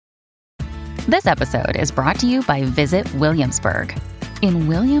This episode is brought to you by Visit Williamsburg. In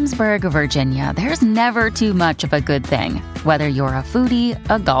Williamsburg, Virginia, there's never too much of a good thing. Whether you're a foodie,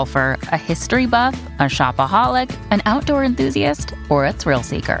 a golfer, a history buff, a shopaholic, an outdoor enthusiast, or a thrill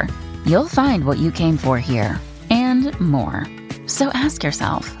seeker, you'll find what you came for here and more. So ask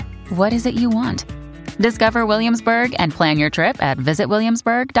yourself, what is it you want? Discover Williamsburg and plan your trip at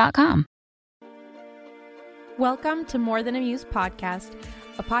visitwilliamsburg.com. Welcome to More Than a Muse podcast,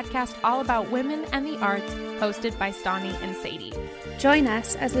 a podcast all about women and the arts, hosted by Stani and Sadie. Join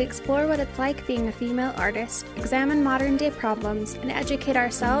us as we explore what it's like being a female artist, examine modern-day problems, and educate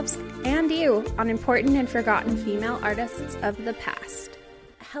ourselves and you on important and forgotten female artists of the past.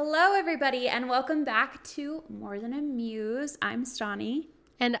 Hello, everybody, and welcome back to More Than a Muse. I'm Stani.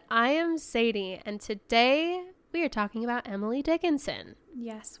 And I am Sadie, and today we are talking about Emily Dickinson.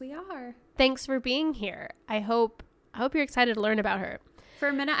 Yes, we are. Thanks for being here. I hope you're excited to learn about her. For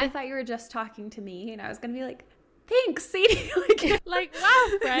a minute, I thought you were just talking to me, and I was going to be like, thanks, Sadie. like, wow,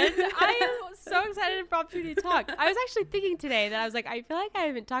 friend. I am so excited for opportunity to talk. I was actually thinking today that I was like, I feel like I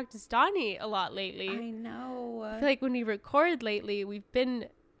haven't talked to Stani a lot lately. I know. I feel like when we record lately, we've been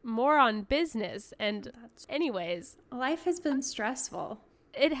more on business. And anyways. Life has been stressful.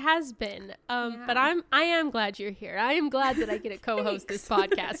 It has been. But I am glad you're here. I am glad that I get to co-host this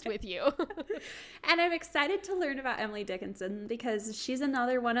podcast with you. And I'm excited to learn about Emily Dickinson because she's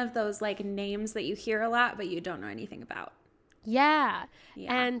another one of those like names that you hear a lot, but you don't know anything about. Yeah.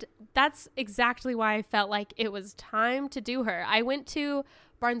 And that's exactly why I felt like it was time to do her. I went to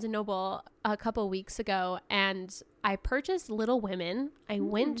Barnes & Noble a couple weeks ago and I purchased Little Women. I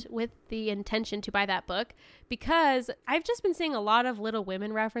went with the intention to buy that book because I've just been seeing a lot of Little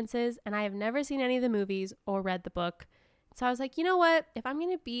Women references and I have never seen any of the movies or read the book. So I was like, you know what? If I'm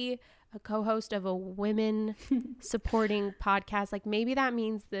going to be a co-host of a women supporting podcast, like maybe that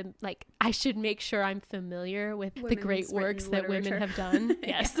means that like I should make sure I'm familiar with the great works that women have done.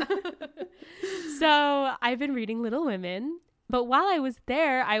 Yes. So I've been reading Little Women. But while I was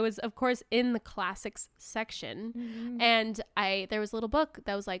there, I was, of course, in the classics section. And there was a little book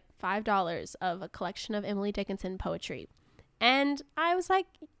that was like $5 of a collection of Emily Dickinson poetry. And I was like,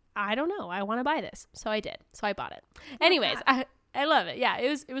 I don't know. I want to buy this. So I did. So I bought it. Anyways, I love it. Yeah, it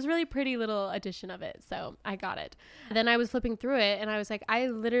was really pretty little edition of it. So I got it. Then I was flipping through it and I was like, I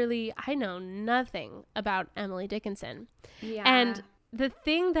know nothing about Emily Dickinson. Yeah. And the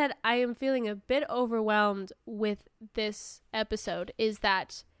thing that I am feeling a bit overwhelmed with this episode is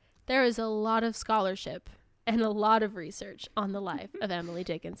that there is a lot of scholarship and a lot of research on the life of Emily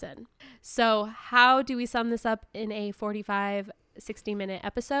Dickinson. So how do we sum this up in a 45, 60-minute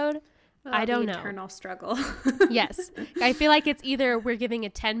episode? I don't know. Eternal struggle. Yes. I feel like it's either we're giving a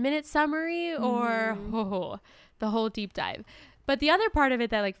 10-minute summary or the whole deep dive. But the other part of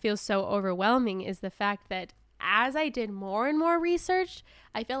it that like feels so overwhelming is the fact that as I did more and more research,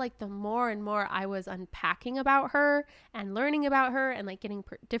 I feel like the more and more I was unpacking about her and learning about her and like getting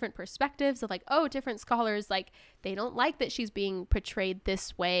different perspectives of like, oh, different scholars, like they don't like that she's being portrayed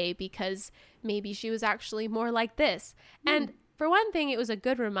this way because maybe she was actually more like this. And for one thing, it was a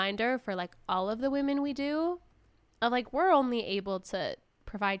good reminder for like all of the women we do of like, we're only able to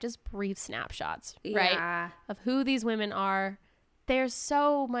provide just brief snapshots, right? Of who these women are. There's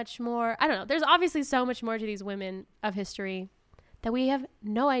so much more. I don't know. There's obviously so much more to these women of history that we have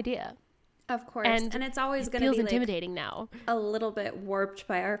no idea. Of course. And it's always going to be feels intimidating now. A little bit warped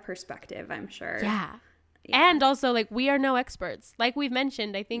by our perspective, I'm sure. Yeah. And also like we are no experts. Like we've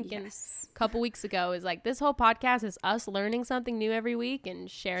mentioned, I think in a couple weeks ago is like this whole podcast is us learning something new every week and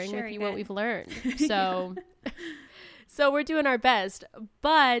sharing with you what we've learned. So, so we're doing our best.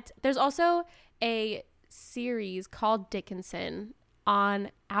 But there's also a series called Dickinson on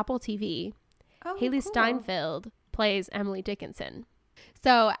Apple TV. Haley cool. Steinfeld plays Emily Dickinson.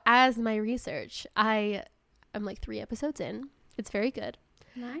 So as my research, I'm like 3 episodes in. It's very good.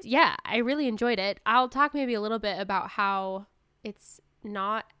 Nice. Yeah, I really enjoyed it. I'll talk maybe a little bit about how it's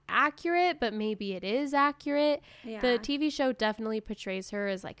not accurate, but maybe it is accurate. Yeah. The TV show definitely portrays her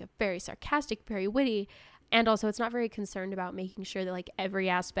as like a very sarcastic, very witty, and also it's not very concerned about making sure that like every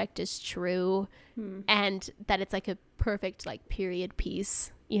aspect is true and that it's like a perfect like period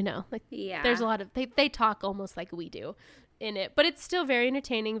piece, you know, like there's a lot of, they talk almost like we do in it, but it's still very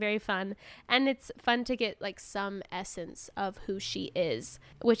entertaining, very fun. And it's fun to get like some essence of who she is,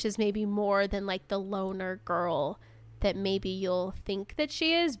 which is maybe more than like the loner girl that maybe you'll think that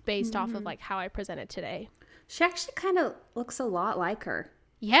she is based off of like how I present it today. She actually kind of looks a lot like her.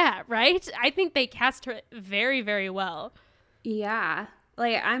 Yeah, right? I think they cast her very, very well. Yeah.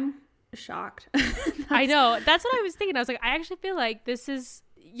 Like, I'm shocked. I know. That's what I was thinking. I was like, I actually feel like this is,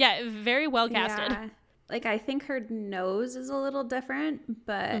 Yeah, very well casted. Yeah. Like, I think her nose is a little different,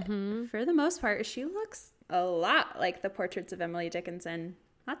 but for the most part, she looks a lot like the portraits of Emily Dickinson.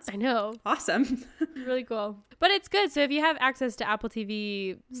 I know. Awesome. Really cool. But it's good. So if you have access to Apple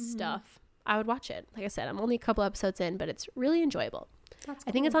TV stuff, I would watch it. Like I said, I'm only a couple episodes in, but it's really enjoyable. That's cool.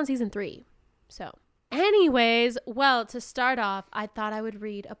 I think it's on season 3. So anyways, well, to start off, I thought I would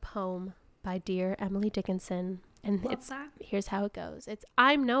read a poem by dear Emily Dickinson. And here's how it goes. It's,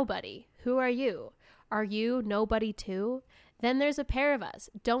 I'm nobody. Who are you? Are you nobody too? Then there's a pair of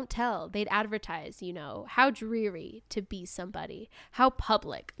us. Don't tell. They'd advertise, you know. How dreary to be somebody. How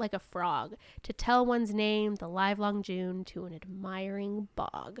public, like a frog, to tell one's name the livelong June to an admiring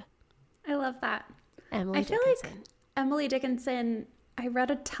bog. I love that. Emily Dickinson. I feel like Emily Dickinson, I read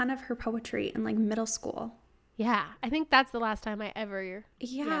a ton of her poetry in like middle school. Yeah, I think that's the last time I ever read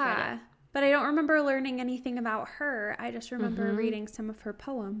it. But I don't remember learning anything about her. I just remember reading some of her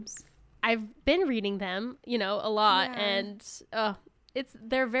poems. I've been reading them, you know, a lot, and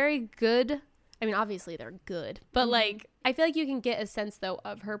they're very good. I mean, obviously they're good, but like I feel like you can get a sense though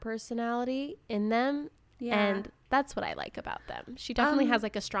of her personality in them, and that's what I like about them. She definitely has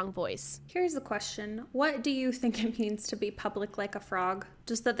like a strong voice. Here's the question: what do you think it means to be public like a frog?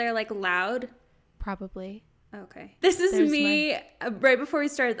 Just that they're like loud? Probably. Okay. This is me. Right before we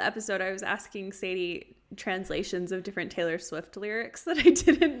started the episode, I was asking Sadie translations of different Taylor Swift lyrics that I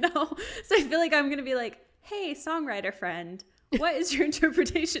didn't know. So I feel like I'm going to be like, hey, songwriter friend, what is your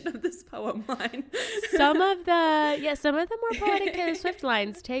interpretation of this poem line? Some of the more poetic Taylor Swift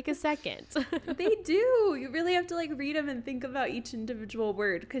lines take a second. They do. You really have to like read them and think about each individual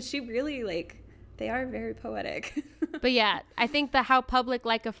word, because she really they are very poetic. But yeah, I think the how public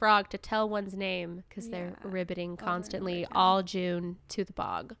like a frog to tell one's name, because they're ribbiting constantly all June to the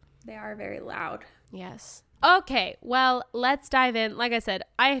bog. They are very loud. Yes. Okay, well, let's dive in. Like I said,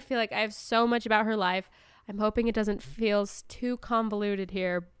 I feel like I have so much about her life. I'm hoping it doesn't feel too convoluted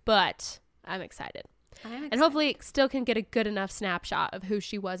here, but I'm excited. And hopefully still can get a good enough snapshot of who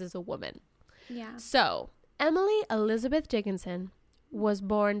she was as a woman. Yeah. So, Emily Elizabeth Dickinson was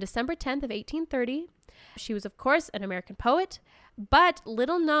born December 10th of 1830. She was, of course, an American poet, but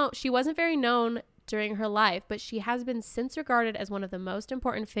she wasn't very known during her life, but she has been since regarded as one of the most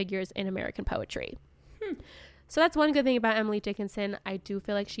important figures in American poetry. So that's one good thing about Emily Dickinson. I do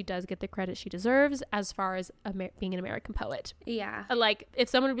feel like she does get the credit she deserves as far as being an American poet. Yeah. Like, if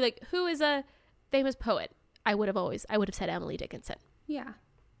someone would be like, who is a famous poet? I would have said Emily Dickinson. Yeah.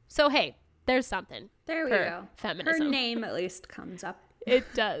 So, hey, there's something. There we go. Feminism. Her name at least comes up. It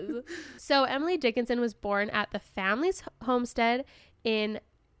does. So Emily Dickinson was born at the family's homestead in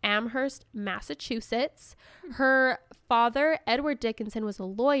Amherst, Massachusetts. Her father, Edward Dickinson, was a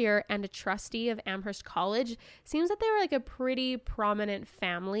lawyer and a trustee of Amherst College. Seems that they were like a pretty prominent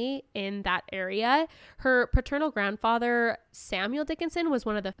family in that area. Her paternal grandfather, Samuel Dickinson, was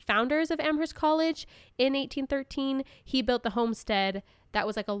one of the founders of Amherst College. In 1813, he built the homestead that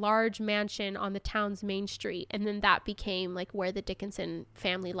was like a large mansion on the town's main street. And then that became like where the Dickinson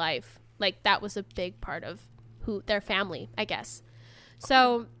family life, like that was a big part of their family, I guess.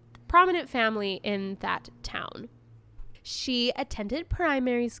 So, prominent family in that town. She attended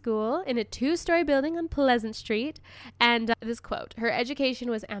primary school in a 2-story building on Pleasant Street. And this quote, her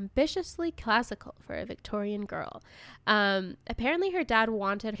education was ambitiously classical for a Victorian girl. Apparently, her dad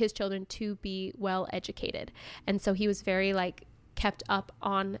wanted his children to be well educated. And so he was very kept up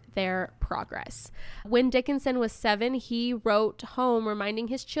on their progress. When Dickinson was 7, he wrote home reminding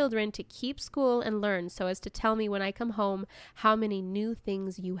his children to keep school and learn so as to tell me when I come home how many new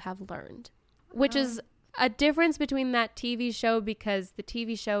things you have learned. Which is a difference between that TV show, because the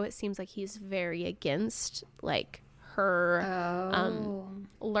TV show, it seems like he's very against her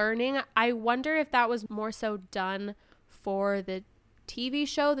learning. I wonder if that was more so done for the TV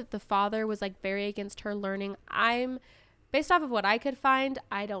show, that the father was very against her learning. Based off of what I could find,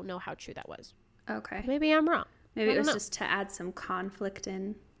 I don't know how true that was. Okay. Maybe I'm wrong. Maybe it was just to add some conflict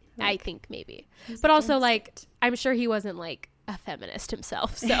in. I think maybe. But also, I'm sure he wasn't, a feminist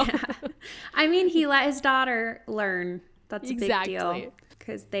himself, so. Yeah. I mean, he let his daughter learn. That's a big deal.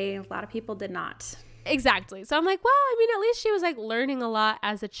 Because a lot of people did not. Exactly. So I'm like, well, I mean, at least she was, learning a lot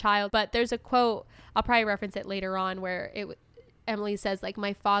as a child. But there's a quote, I'll probably reference it later on, where Emily says,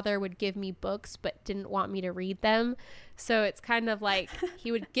 my father would give me books but didn't want me to read them. So it's kind of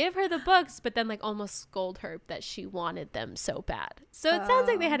he would give her the books but then almost scold her that she wanted them so bad. So it sounds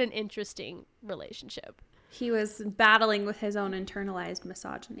like they had an interesting relationship. He was battling with his own internalized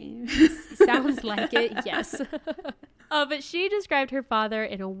misogyny. Sounds like it, yes. But she described her father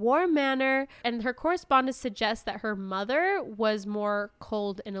in a warm manner, and her correspondence suggests that her mother was more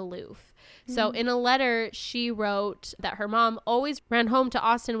cold and aloof. So in a letter, she wrote that her mom always ran home to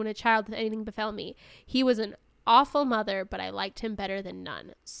Austin when a child and anything befell me. He was an awful mother, but I liked him better than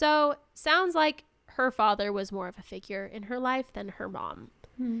none. So sounds like her father was more of a figure in her life than her mom.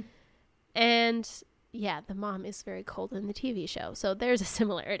 And yeah, the mom is very cold in the TV show. So there's a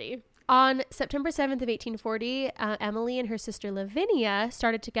similarity. On September 7th of 1840, Emily and her sister Lavinia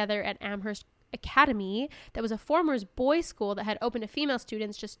started together at Amherst Academy, that was a former boys' school that had opened to female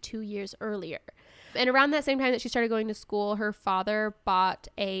students just 2 years earlier. And around that same time that she started going to school, her father bought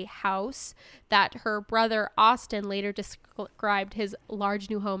a house that her brother Austin later described his large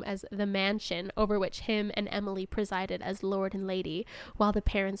new home as the mansion, over which him and Emily presided as lord and lady while the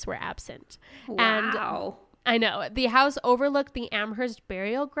parents were absent. Wow. And I know. The house overlooked the Amherst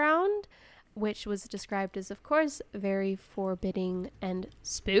burial ground, which was described as, of course, very forbidding and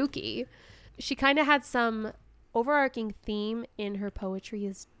spooky. She kind of had some overarching theme in her poetry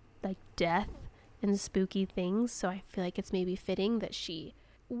is like death and spooky things. So I feel like it's maybe fitting that she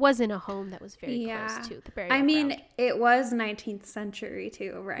was in a home that was very close to the burial ground. I mean, it was 19th century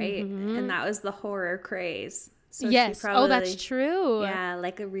too, right? And that was the horror craze. So yes. She probably, that's true. Yeah,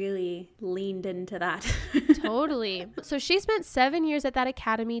 like really leaned into that. Totally. So she spent 7 years at that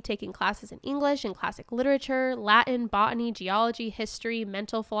academy taking classes in English and classic literature, Latin, botany, geology, history,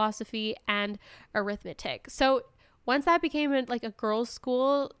 mental philosophy, and arithmetic. So once that became like a girls'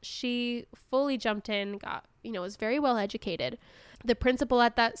 school, she fully jumped in, was very well educated. The principal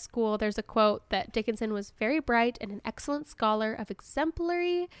at that school, there's a quote that Dickinson was very bright and an excellent scholar of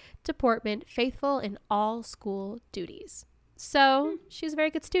exemplary deportment, faithful in all school duties. So she was a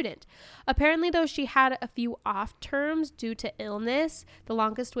very good student. Apparently, though, she had a few off terms due to illness, the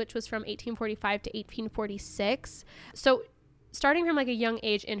longest which was from 1845 to 1846. So starting from like a young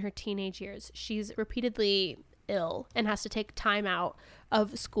age in her teenage years, she's repeatedly ill and has to take time out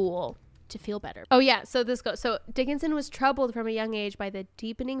of school to feel better. Oh yeah, so this goes. So Dickinson was troubled from a young age by the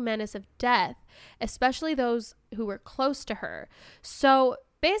deepening menace of death, especially those who were close to her. So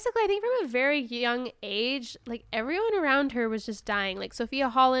basically, I think from a very young age, like everyone around her was just dying. Like Sophia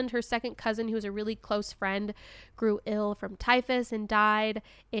Holland, her second cousin, who was a really close friend, grew ill from typhus and died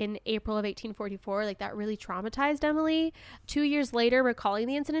in April of 1844. Like that really traumatized Emily. 2 years later, recalling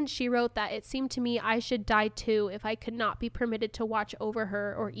the incident, she wrote that it seemed to me I should die too if I could not be permitted to watch over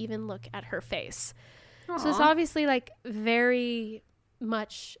her or even look at her face. Aww. So it's obviously like very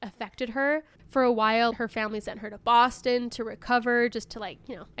much affected her. For a while, her family sent her to Boston to recover, just to I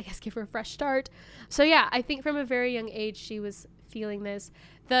guess give her a fresh start. So yeah, I think from a very young age, she was feeling this.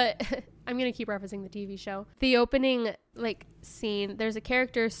 I'm going to keep referencing the TV show. The opening scene, there's a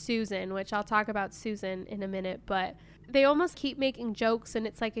character, Susan, which I'll talk about Susan in a minute, but they almost keep making jokes, and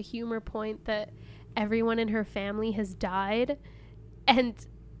it's like a humor point that everyone in her family has died. And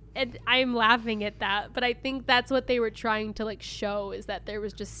I'm laughing at that, but I think that's what they were trying to show, is that there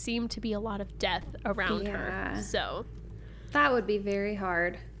was just seemed to be a lot of death around her. So that would be very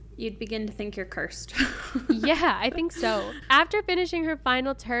hard. You'd begin to think you're cursed. Yeah, I think so. After finishing her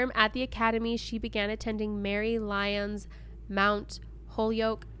final term at the academy, she began attending Mary Lyons Mount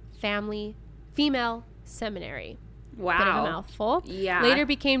Holyoke Female Seminary. Wow. Bit of a mouthful. Yeah. Later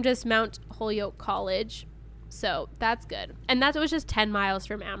became just Mount Holyoke College. So that's good. And that was just 10 miles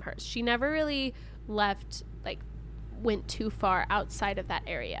from Amherst. She never really went too far outside of that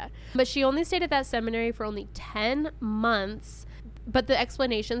area. But she only stayed at that seminary for only 10 months. But the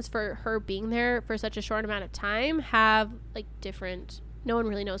explanations for her being there for such a short amount of time have different, no one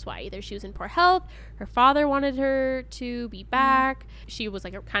really knows why. Either she was in poor health, her father wanted her to be back, she was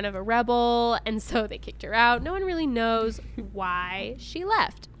kind of a rebel, and so they kicked her out. No one really knows why she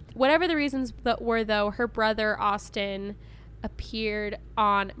left. Whatever the reasons that were, though, her brother Austin appeared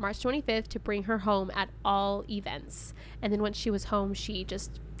on March 25th to bring her home at all events. And then once she was home, she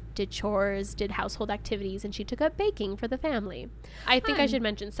just did chores, did household activities, and she took up baking for the family. I think I should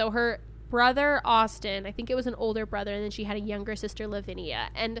mention, so her brother Austin, I think it was an older brother, and then she had a younger sister, Lavinia.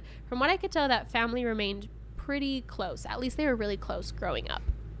 And from what I could tell, that family remained pretty close. At least they were really close growing up.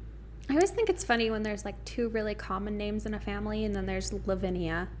 I always think it's funny when there's two really common names in a family, and then there's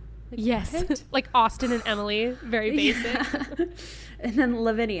Lavinia. Yes. Like Austin and Emily. Very basic. Yeah. And then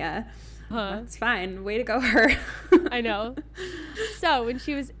Lavinia. That's fine. Way to go, her. I know. So when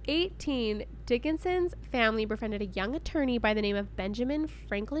she was 18, Dickinson's family befriended a young attorney by the name of Benjamin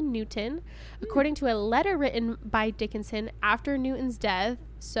Franklin Newton. According to a letter written by Dickinson after Newton's death,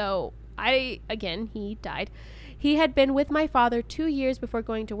 he died. He had been with my father 2 years before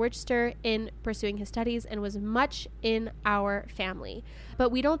going to Worcester in pursuing his studies and was much in our family.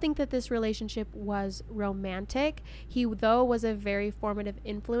 But we don't think that this relationship was romantic. He, though, was a very formative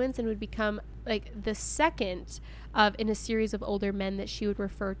influence and would become like the second in a series of older men that she would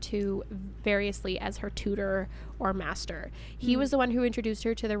refer to variously as her tutor or master. He was the one who introduced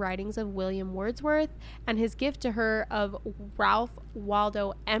her to the writings of William Wordsworth, and his gift to her of Ralph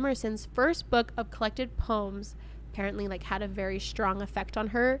Waldo Emerson's first book of collected poems apparently like had a very strong effect on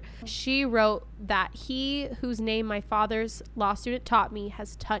her. She wrote that he whose name my father's law student taught me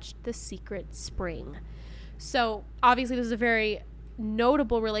has touched the secret spring. So obviously this is a very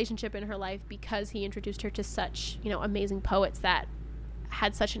notable relationship in her life because he introduced her to such, you know, amazing poets that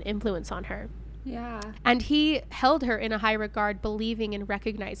had such an influence on her. Yeah. And he held her in a high regard, believing and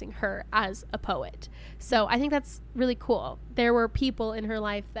recognizing her as a poet. So I think that's really cool. There were people in her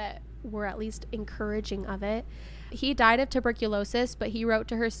life that were at least encouraging of it. He died of tuberculosis, but he wrote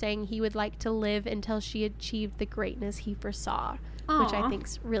to her saying he would like to live until she achieved the greatness he foresaw. Aww. Which I think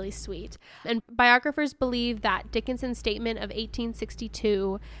is really sweet. And biographers believe that Dickinson's statement of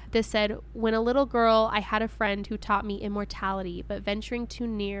 1862, this said, "When a little girl, I had a friend who taught me immortality, but venturing too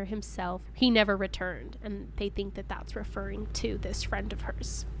near himself, he never returned." And they think that that's referring to this friend of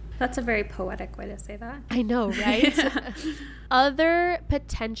hers. That's a very poetic way to say that. I know, right? Yeah. Other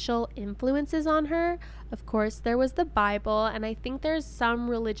potential influences on her, of course, there was the Bible, and I think there's some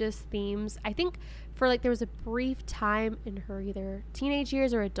religious themes. I think for like there was a brief time in her either teenage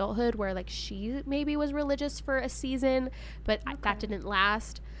years or adulthood where like she maybe was religious for a season, but that didn't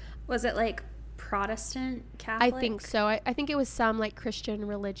last. Was it like Protestant, Catholic? I think so. I think it was some like Christian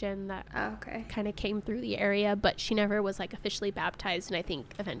religion that kind of came through the area, but she never was like officially baptized, and I think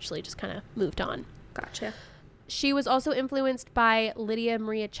eventually just kind of moved on. Gotcha. She was also influenced by Lydia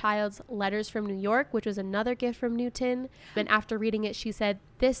Maria Child's Letters from New York, which was another gift from Newton. And after reading it, she said,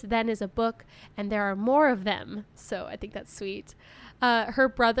 "This then is a book, and there are more of them." So I think that's sweet. Her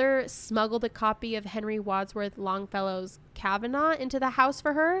brother smuggled a copy of Henry Wadsworth Longfellow's Kavanaugh into the house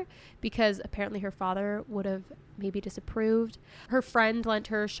for her because apparently her father would have maybe disapproved. Her friend lent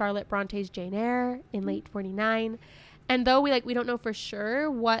her Charlotte Bronte's Jane Eyre in late 49. And though we don't know for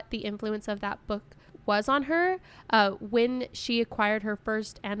sure what the influence of that book was on her, when she acquired her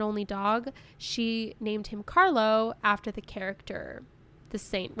first and only dog, she named him Carlo after the character, the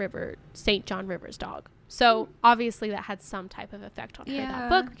St. John Rivers dog. So obviously that had some type of effect on her, that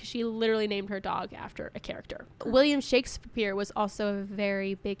book, because she literally named her dog after a character. William Shakespeare was also a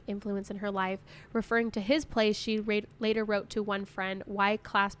very big influence in her life. Referring to his plays, she later wrote to one friend, "Why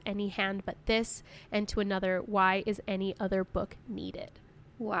clasp any hand but this?" and to another, "Why is any other book needed?"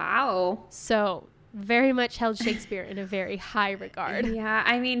 Wow. So very much held Shakespeare in a very high regard. Yeah,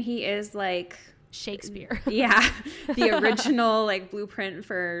 I mean, he is like Shakespeare. Yeah, the original like blueprint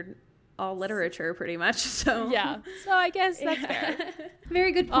for all literature pretty much. So yeah, so I guess that's fair.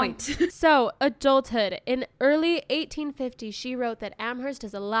 Very good point. So adulthood. In early 1850, she wrote that Amherst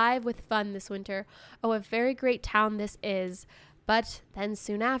is alive with fun this winter. Oh, a very great town this is. But then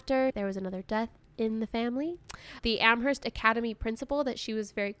soon after, there was another death in the family. The Amherst Academy principal that she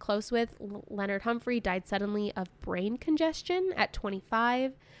was very close with, Leonard Humphrey, died suddenly of brain congestion at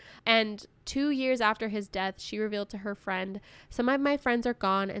 25. And 2 years after his death, she revealed to her friend, "Some of my friends are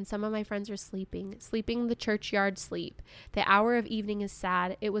gone and some of my friends are sleeping the churchyard sleep. The hour of evening is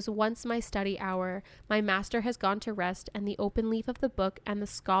sad. It was once my study hour. My master has gone to rest, and the open leaf of the book and the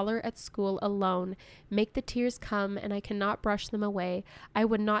scholar at school alone make the tears come, and I cannot brush them away. I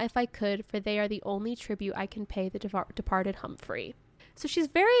would not if I could, for they are the only tribute I can pay the departed Humphrey." So she's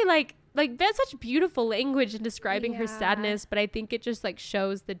very that's such beautiful language in describing her sadness, but I think it just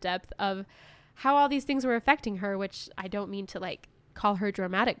shows the depth of how all these things were affecting her, which I don't mean to call her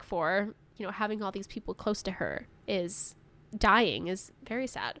dramatic for. Having all these people close to her dying is very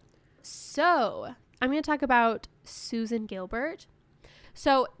sad. So I'm going to talk about Susan Gilbert.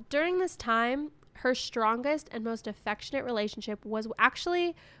 So during this time, her strongest and most affectionate relationship was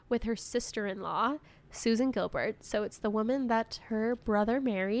actually with her sister-in-law, Susan Gilbert. So it's the woman that her brother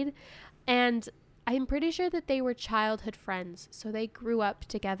married. And I'm pretty sure that they were childhood friends. So they grew up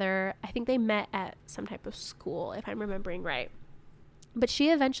together. I think they met at some type of school, if I'm remembering right. But she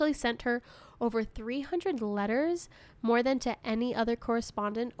eventually sent her over 300 letters, more than to any other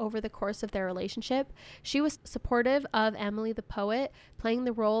correspondent over the course of their relationship. She was supportive of Emily the poet, playing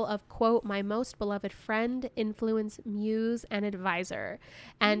the role of, quote, my most beloved friend, influence, muse, and advisor,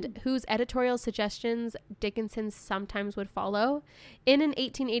 and whose editorial suggestions Dickinson sometimes would follow. In an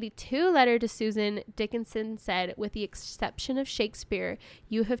 1882 letter to Susan, Dickinson said, with the exception of Shakespeare,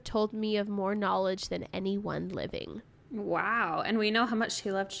 you have told me of more knowledge than anyone living. Wow. And we know how much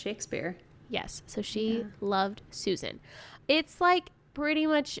she loved Shakespeare. Yes, so she loved Susan. It's like pretty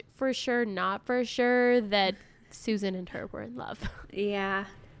much for sure, not for sure, that Susan and her were in love. Yeah,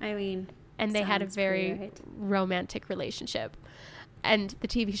 I mean, and they had a very romantic relationship. And the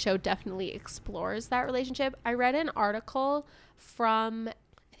TV show definitely explores that relationship. I read an article from,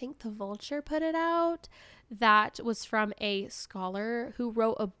 I think The Vulture put it out, that was from a scholar who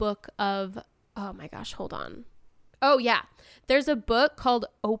wrote a book of, oh my gosh, hold on. Oh, yeah. There's a book called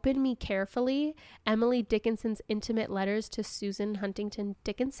Open Me Carefully, Emily Dickinson's Intimate Letters to Susan Huntington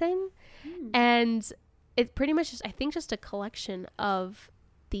Dickinson. And it's pretty much just, I think, just a collection of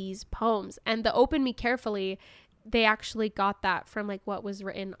these poems. And the Open Me Carefully, they actually got that from like what was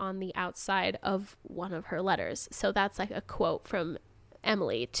written on the outside of one of her letters. So that's like a quote from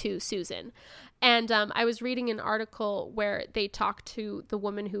Emily to Susan. And I was reading an article where they talked to the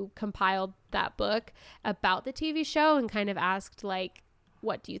woman who compiled that book about the TV show and kind of asked, like,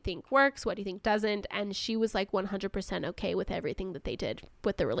 what do you think works? What do you think doesn't? And she was like 100% okay with everything that they did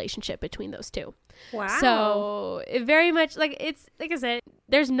with the relationship between those two. Wow. So it very much like, it's like I said,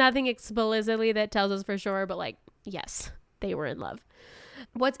 there's nothing explicitly that tells us for sure, but like, yes, they were in love.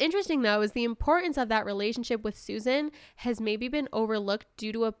 What's interesting, though, is the importance of that relationship with Susan has maybe been overlooked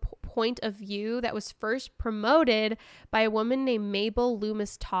due to a point of view that was first promoted by a woman named Mabel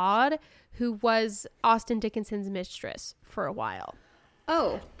Loomis Todd, who was Austin Dickinson's mistress for a while.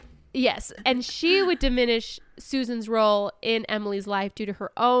 Oh. Yes, and she would diminish Susan's role in Emily's life due to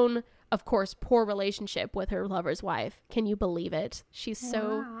her own, of course, poor relationship with her lover's wife. Can you believe it? She's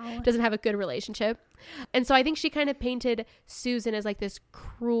so doesn't have a good relationship. And so I think she kind of painted Susan as like this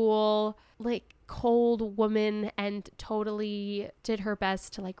cruel, like cold woman and totally did her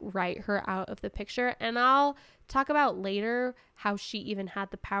best to like write her out of the picture. And I'll talk about later how she even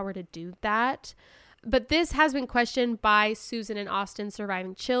had the power to do that. But this has been questioned by Susan and Austin's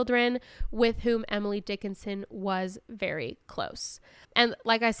surviving children, with whom Emily Dickinson was very close. And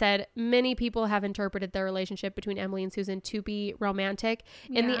like I said, many people have interpreted the relationship between Emily and Susan to be romantic.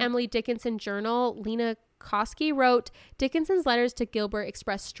 In the Emily Dickinson Journal, Lena Koski wrote, Dickinson's letters to Gilbert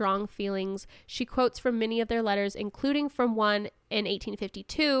express strong feelings. She quotes from many of their letters, including from one in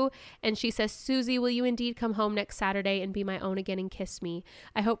 1852, and she says, Susie, will you indeed come home next Saturday and be my own again and kiss me?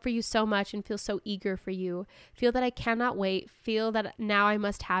 I hope for you so much and feel so eager for you. Feel that I cannot wait. Feel that now I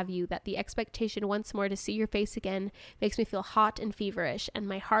must have you, that the expectation once more to see your face again makes me feel hot and feverish, and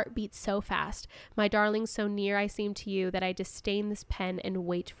my heart beats so fast. My darling, so near I seem to you that I disdain this pen and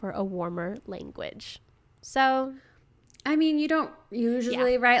wait for a warmer language. So, I mean, you don't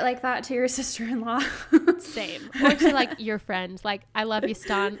usually write like that to your sister-in-law. Same. Or to like your friend. Like, I love you,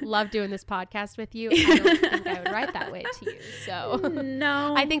 Stan. Love doing this podcast with you. I don't think I would write that way to you. So,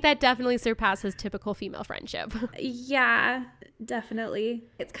 no. I think that definitely surpasses typical female friendship. Yeah, definitely.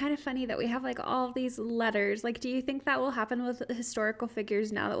 It's kind of funny that we have like all of these letters. Like, do you think that will happen with historical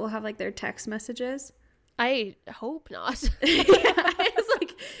figures now that we'll have like their text messages? I hope not. It's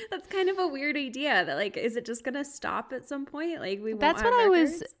like, that's kind of a weird idea that like, is it just going to stop at some point? Like we won't That's have what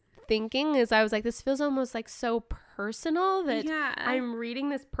records? I was thinking is I was like, this feels almost like so personal that I'm reading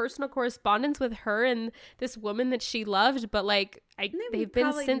this personal correspondence with her and this woman that she loved, but like they've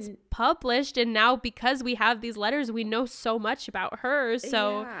been since published, and now because we have these letters, we know so much about her.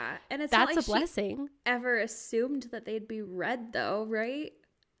 So and it's that's not like a blessing. Ever assumed that they'd be read though, right?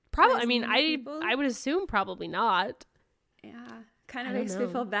 Probably. I mean, I would assume probably not. Yeah. Kind of makes me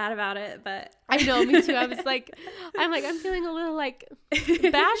feel bad about it, but I know, me too. I'm feeling a little like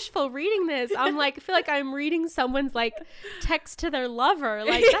bashful reading this. I'm like, I feel like I'm reading someone's like text to their lover.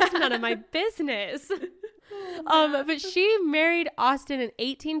 Like, that's none of my business. But she married Austin in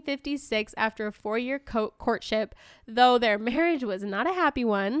 1856 after a 4-year courtship, though their marriage was not a happy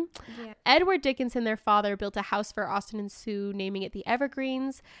one. Yeah. Edward Dickinson, their father, built a house for Austin and Sue, naming it the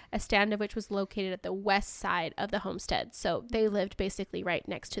Evergreens, a stand of which was located at the west side of the homestead. So they lived basically right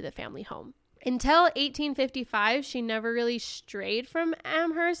next to the family home. Until 1855, she never really strayed from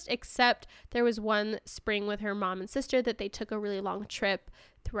Amherst, except there was one spring with her mom and sister that they took a really long trip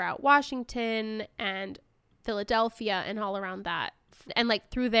throughout Washington and Philadelphia and all around that And like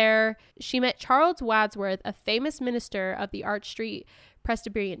through there, she met Charles Wadsworth, a famous minister of the Arch Street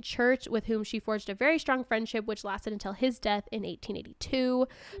Presbyterian Church, with whom she forged a very strong friendship, which lasted until his death in 1882.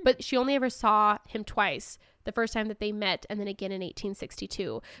 But she only ever saw him twice. The first time that they met, and then again in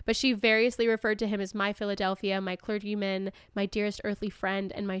 1862. But she variously referred to him as my Philadelphia, my clergyman, my dearest earthly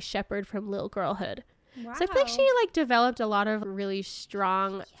friend, and my shepherd from little girlhood. Wow. So I feel like she like developed a lot of really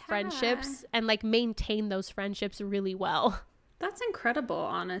strong friendships and like maintained those friendships really well. That's incredible,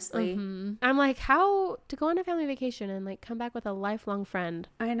 honestly. Mm-hmm. I'm like, how to go on a family vacation and like come back with a lifelong friend.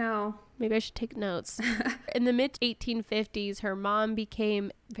 I know. Maybe I should take notes. In the mid 1850s, her mom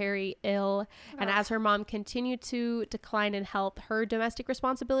became very ill. And as her mom continued to decline in health, her domestic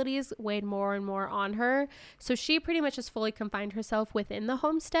responsibilities weighed more and more on her. So she pretty much just fully confined herself within the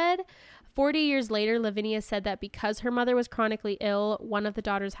homestead. 40 years later, Lavinia said that because her mother was chronically ill, one of the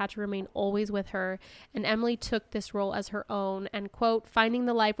daughters had to remain always with her, and Emily took this role as her own and, quote, finding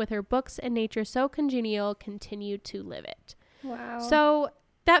the life with her books and nature so congenial, continued to live it. Wow. So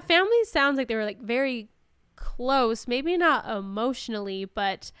that family sounds like they were like very close, maybe not emotionally,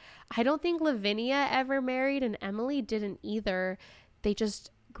 but I don't think Lavinia ever married and Emily didn't either. They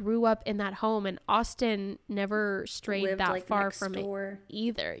just grew up in that home, and Austen never strayed lived that like far from it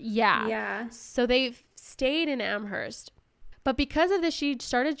either. Yeah. So they've stayed in Amherst. But because of this, she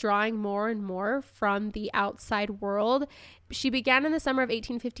started drawing more and more from the outside world. She began in the summer of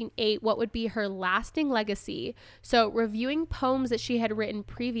 1858 what would be her lasting legacy. So reviewing poems that she had written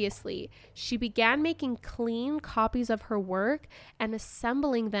previously, she began making clean copies of her work and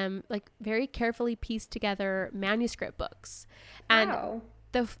assembling them like very carefully pieced together manuscript books. Wow.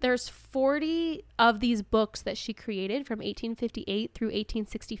 And there's 40 of these books that she created from 1858 through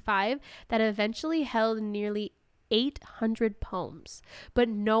 1865 that eventually held nearly 800 poems, but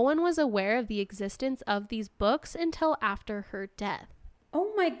no one was aware of the existence of these books until after her death.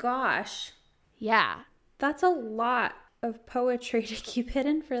 Oh my gosh. Yeah. That's a lot of poetry to keep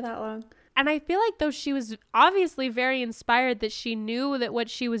hidden for that long. And I feel like though she was obviously very inspired, that she knew that what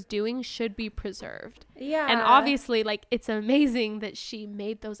she was doing should be preserved. Yeah. And obviously like it's amazing that she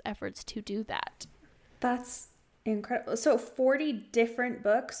made those efforts to do that. That's incredible. So 40 different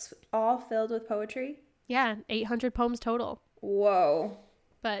books all filled with poetry? Yeah, 800 poems total. Whoa.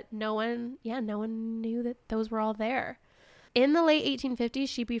 But no one knew that those were all there. In the late 1850s,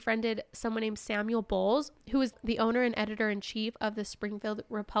 she befriended someone named Samuel Bowles, who was the owner and editor-in-chief of the Springfield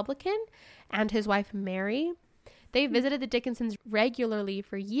Republican, and his wife, Mary. They visited the Dickinsons regularly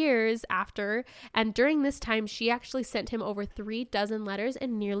for years after, and during this time, she actually sent him over 36 letters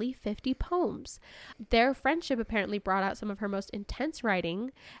and nearly 50 poems. Their friendship apparently brought out some of her most intense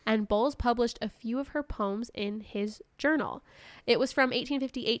writing, and Bowles published a few of her poems in his journal. It was from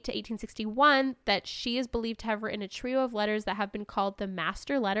 1858 to 1861 that she is believed to have written a trio of letters that have been called the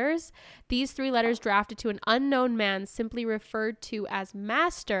Master Letters. These 3 letters, drafted to an unknown man simply referred to as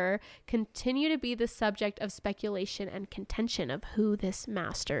Master, continue to be the subject of speculation and contention of who this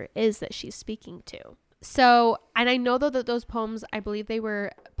master is that she's speaking to. So, and I know though that those poems, I believe they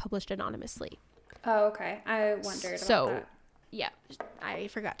were published anonymously. Oh, okay. I wondered about that. Yeah, I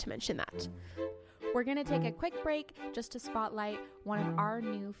forgot to mention that. We're going to take a quick break just to spotlight one of our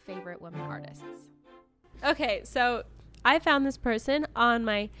new favorite women artists. Okay, so I found this person on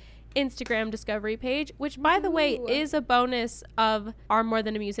my Instagram discovery page, which by the way is a bonus of our More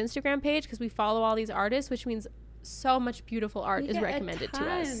Than a Muse Instagram page, because we follow all these artists, which means so much beautiful art is recommended to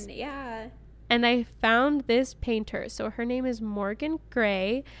us. Yeah. And I found this painter. So her name is Morgan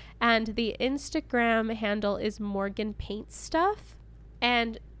Gray, and the Instagram handle is Morgan Paint Stuff.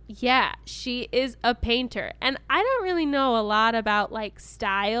 And yeah, she is a painter. And I don't really know a lot about like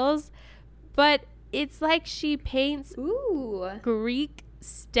styles, but it's like she paints Greek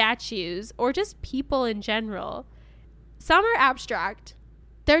statues or just people in general. Some are abstract.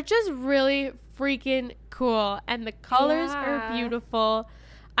 They're just really freaking cool, and the colors are beautiful.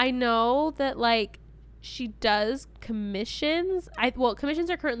 I know that like she does commissions. Commissions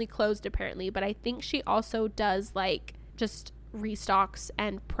are currently closed apparently, but I think she also does like just restocks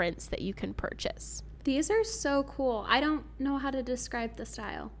and prints that you can purchase. These are so cool. I don't know how to describe the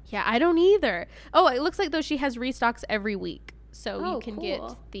style. Yeah, I don't either. Oh, it looks like though she has restocks every week, so you can get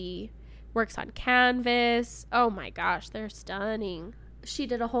the works on canvas. Oh my gosh, they're stunning. She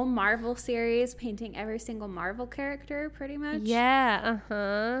did a whole Marvel series painting every single Marvel character pretty much.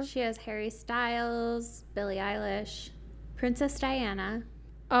 Yeah, She has Harry Styles, Billie Eilish, Princess Diana.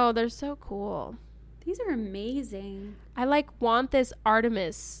 Oh, they're so cool. These are amazing. I want this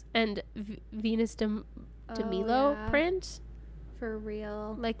Artemis and Venus de Milo print. For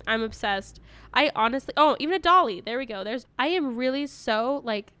real. Like, I'm obsessed. I honestly, oh, even a dolly. There we go. I am really so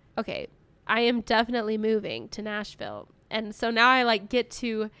like, okay, I am definitely moving to Nashville. And so now I like get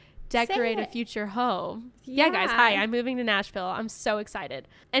to decorate a future home. Yeah, guys. Hi, I'm moving to Nashville. I'm so excited.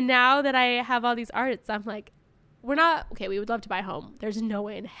 And now that I have all these arts, I'm like, we would love to buy a home. There's no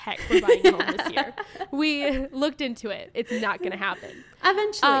way in heck we're buying a home this year. We looked into it. It's not going to happen.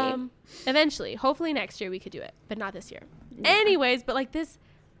 Eventually. Hopefully next year we could do it, but not this year. Yeah. Anyways, but like this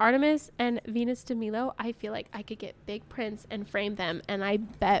Artemis and Venus de Milo, I feel like I could get big prints and frame them, and I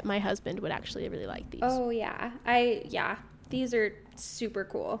bet my husband would actually really like these. Oh, yeah. These are super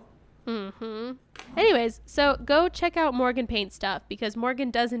cool. Mm-hmm. Anyways, so go check out Morgan Paint Stuff, because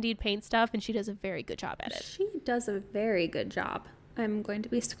Morgan does indeed paint stuff, and she does a very good job at it. She does a very good job. I'm going to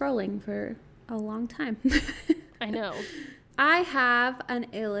be scrolling for a long time. I know. I have an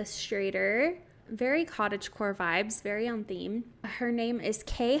illustrator, very cottagecore vibes, very on theme. Her name is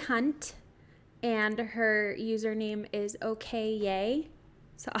Kay Hunt, and her username is OKYay.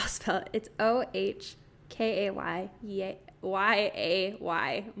 So I'll spell it. It's OHKAY.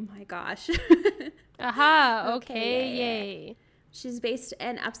 YAY. Oh my gosh. Aha. Okay. Yay. She's based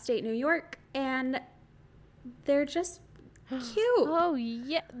in upstate New York, and they're just cute. Oh,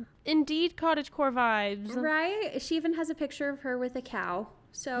 yeah. Indeed, cottagecore vibes. Right? She even has a picture of her with a cow.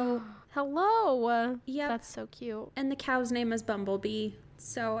 So, hello. Yeah. That's so cute. And the cow's name is Bumblebee.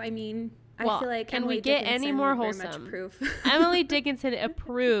 So, I mean, I feel like can we get any more wholesome? Emily Dickinson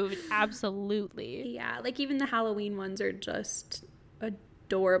approved. Absolutely. Yeah, like even the Halloween ones are just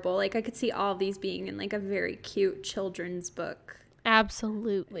adorable. Like I could see all of these being in like a very cute children's book.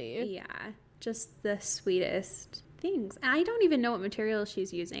 Absolutely. Yeah, just the sweetest things. And I don't even know what material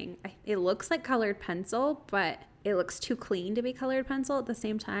she's using. It looks like colored pencil, but it looks too clean to be colored pencil at the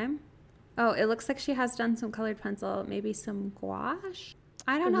same time. Oh, it looks like she has done some colored pencil, maybe some gouache.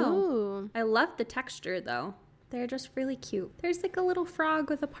 I don't know. Ooh. I love the texture, though. They're just really cute. There's like a little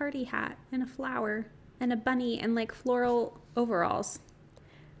frog with a party hat and a flower and a bunny and like floral overalls.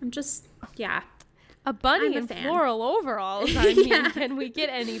 A bunny and floral overalls. I mean, can we get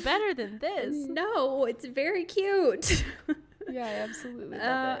any better than this? No, it's very cute. Yeah, I absolutely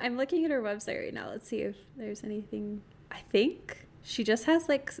love it. I'm looking at her website right now. Let's see if there's anything. I think she just has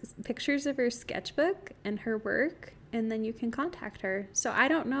like pictures of her sketchbook and her work. And then you can contact her. So I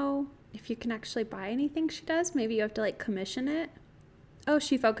don't know if you can actually buy anything she does. Maybe you have to like commission it. Oh,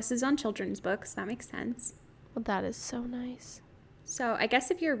 she focuses on children's books. That makes sense. Well, that is so nice. So I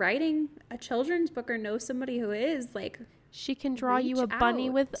guess if you're writing a children's book or know somebody who is, like, she can draw you a bunny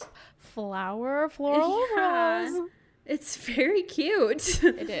with floral overalls. It's very cute.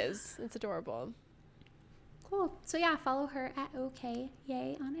 It is. It's adorable. Cool. So yeah, follow her at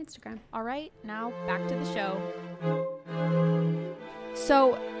OKYay on Instagram. All right, now back to the show.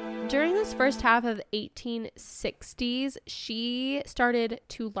 So during this first half of the 1860s, she started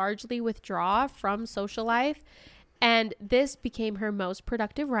to largely withdraw from social life, and this became her most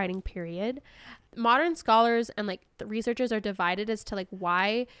productive writing period. Modern scholars and like the researchers are divided as to like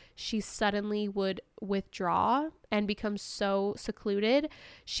why she suddenly would withdraw and become so secluded.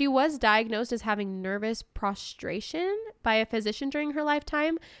 She was diagnosed as having nervous prostration by a physician during her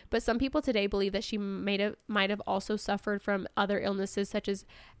lifetime, but some people today believe that she might have also suffered from other illnesses such as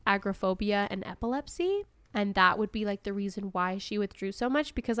agoraphobia and epilepsy. And that would be like the reason why she withdrew so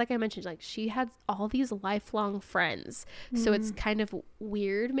much, because like I mentioned, like she had all these lifelong friends. So it's kind of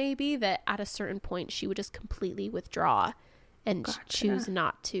weird maybe that at a certain point she would just completely withdraw and choose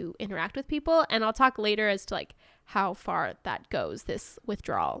not to interact with people. And I'll talk later as to like how far that goes, this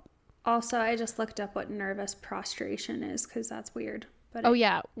withdrawal. Also, I just looked up what nervous prostration is because that's weird. But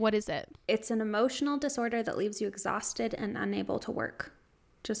what is it? It's an emotional disorder that leaves you exhausted and unable to work.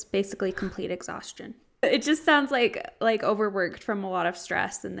 Just basically complete exhaustion. It just sounds like overworked from a lot of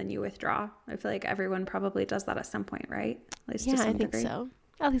stress, and then you withdraw. I feel like everyone probably does that at some point, right? At least to some degree. I think so.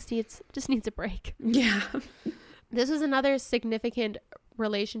 At least just needs a break. Yeah. This was another significant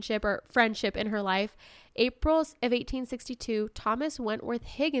relationship or friendship in her life. April of 1862, Thomas Wentworth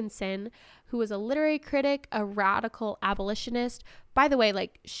Higginson, who was a literary critic, a radical abolitionist. By the way,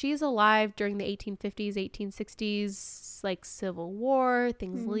 like she's alive during the 1850s, 1860s, like Civil War,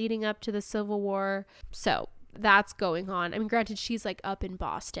 things leading up to the Civil War. So that's going on. I mean, granted, she's like up in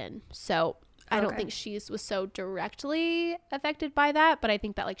Boston, so I don't think she was so directly affected by that, but I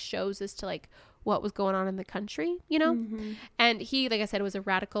think that like shows as to like what was going on in the country, you know? And he, like I said, was a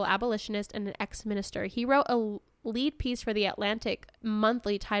radical abolitionist and an ex-minister. He wrote a lead piece for the Atlantic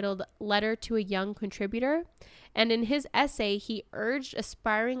Monthly titled Letter to a Young Contributor. And in his essay, he urged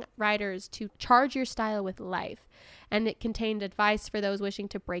aspiring writers to charge your style with life. And it contained advice for those wishing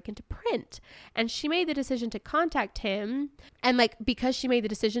to break into print. And she made the decision to contact him. And like, because she made the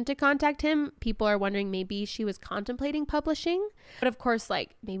decision to contact him, people are wondering maybe she was contemplating publishing. But of course,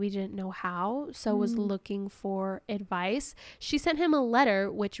 like, maybe didn't know how, so was looking for advice. She sent him a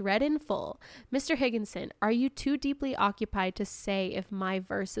letter which read in full, "Mr. Higginson, are you too deeply occupied to say if my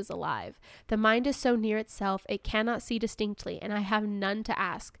verse is alive? The mind is so near itself it cannot see distinctly, and I have none to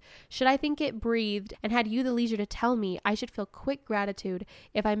ask. Should I think it breathed, and had you the leisure to tell me, I should feel quick gratitude.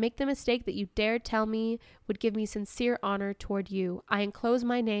 If I make the mistake that you dared tell me would give me sincere honor toward you, I enclose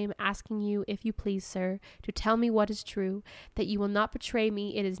my name, asking you, if you please, sir, to tell me what is true. That you will not betray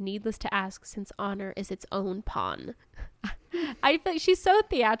me, it is needless to ask, since honor is its own pawn." I feel like she's so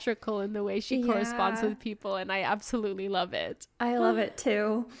theatrical in the way she corresponds with people, and I absolutely love it. I love it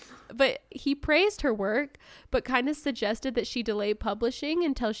too. But he praised her work, but kind of suggested that she delay publishing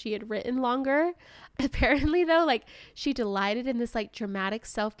until she had written longer. Apparently, though, like, she delighted in this like dramatic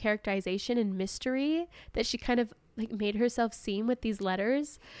self-characterization and mystery that she kind of like made herself seem with these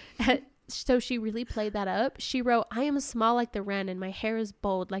letters. So she really played that up. She wrote, "I am small like the wren, and my hair is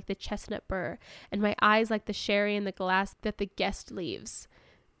bold like the chestnut burr, and my eyes like the sherry in the glass that the guest leaves."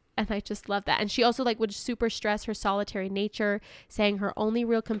 And I just love that. And she also like would super stress her solitary nature, saying her only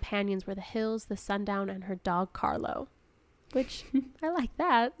real companions were the hills, the sundown, and her dog Carlo, which I like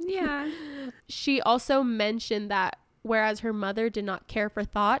that. Yeah. She also mentioned that whereas her mother did not care for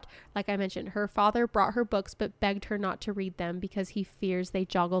thought, like I mentioned, her father brought her books but begged her not to read them because he fears they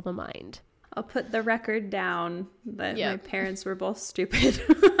joggle the mind. I'll put the record down that my parents were both stupid.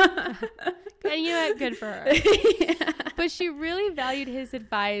 And you know what? Good for her. Yeah. But she really valued his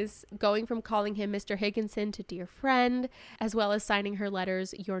advice, going from calling him Mr. Higginson to dear friend, as well as signing her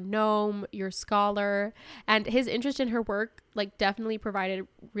letters, your gnome, your scholar. And his interest in her work like definitely provided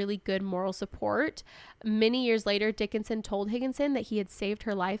really good moral support. Many years later, Dickinson told Higginson that he had saved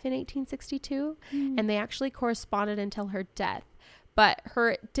her life in 1862, and they actually corresponded until her death. But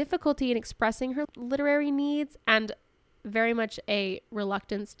her difficulty in expressing her literary needs and very much a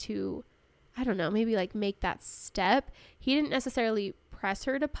reluctance to, I don't know, maybe like make that step. He didn't necessarily press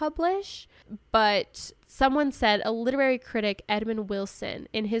her to publish, but someone said, a literary critic, Edmund Wilson,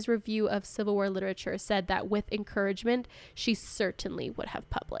 in his review of Civil War literature, said that with encouragement, she certainly would have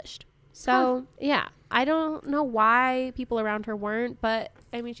published. So, yeah, I don't know why people around her weren't, but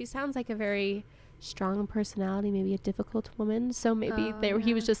I mean, she sounds like a very strong personality, maybe a difficult woman. So maybe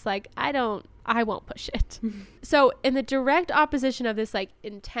he was just like, I won't push it. So in the direct opposition of this like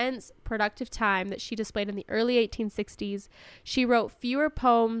intense productive time that she displayed in the early 1860s, she wrote fewer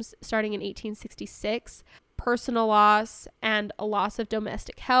poems starting in 1866. Personal loss and a loss of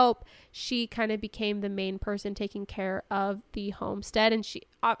domestic help, she kind of became the main person taking care of the homestead. And she,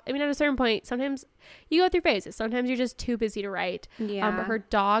 I mean, at a certain point, sometimes you go through phases. Sometimes you're just too busy to write. Yeah. But her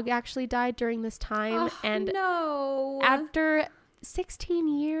dog actually died during this time. After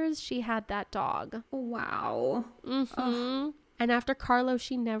 16 years, she had that dog. Wow. Mm-hmm. And after Carlo,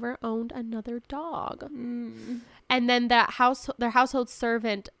 she never owned another dog. And then their household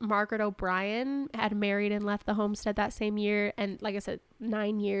servant, Margaret O'Brien, had married and left the homestead that same year. And like I said,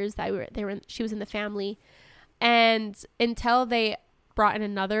 9 years she was in the family. And until they brought in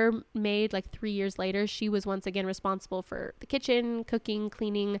another maid, like 3 years later, she was once again responsible for the kitchen, cooking,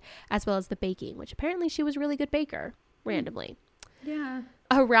 cleaning, as well as the baking, which apparently she was a really good baker, randomly. Yeah.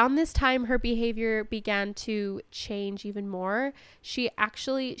 Around this time, her behavior began to change even more. She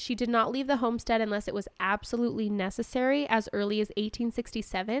did not leave the homestead unless it was absolutely necessary as early as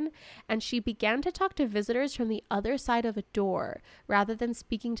 1867, and she began to talk to visitors from the other side of a door rather than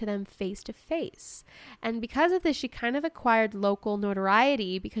speaking to them face to face. And because of this, she kind of acquired local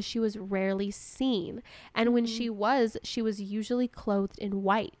notoriety because she was rarely seen. And when she was usually clothed in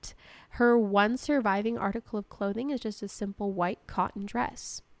white. Her one surviving article of clothing is just a simple white cotton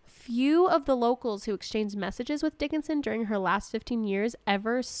dress. Few of the locals who exchanged messages with Dickinson during her last 15 years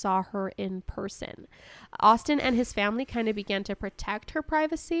ever saw her in person. Austen and his family kind of began to protect her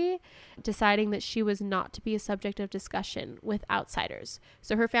privacy, deciding that she was not to be a subject of discussion with outsiders.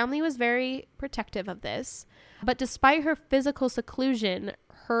 So her family was very protective of this. But despite her physical seclusion,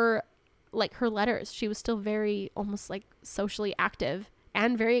 her letters, she was still very almost like socially active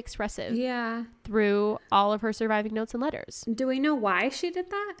and very expressive through all of her surviving notes and letters. Do we know why she did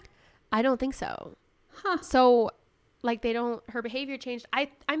that? I don't think so. So like her behavior changed.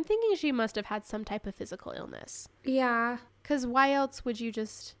 I'm thinking she must have had some type of physical illness. Yeah. Because why else would you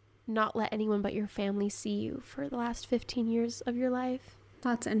just not let anyone but your family see you for the last 15 years of your life?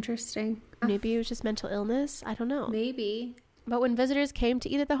 That's interesting. Maybe it was just mental illness. I don't know. Maybe. But when visitors came to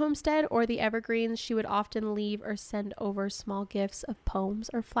either the homestead or the Evergreens, she would often leave or send over small gifts of poems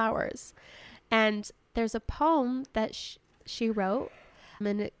or flowers. And there's a poem that she wrote,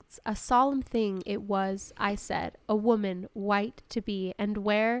 and it's a solemn thing. It was, I said, a woman white to be, and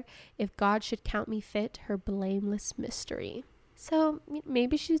wear, if God should count me fit, her blameless mystery. So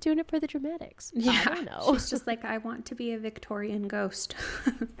maybe she's doing it for the dramatics. Yeah, I don't know. She's just like, I want to be a Victorian ghost.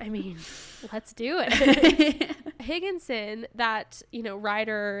 I mean, let's do it. Higginson, that,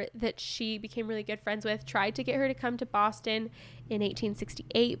 writer that she became really good friends with, tried to get her to come to Boston in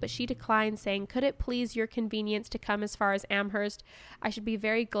 1868, but she declined, saying, could it please your convenience to come as far as Amherst? I should be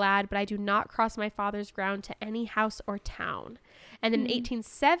very glad, but I do not cross my father's ground to any house or town. And in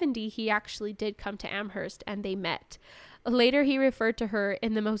 1870, he actually did come to Amherst, and they met. Later, he referred to her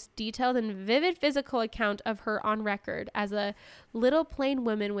in the most detailed and vivid physical account of her on record as a little plain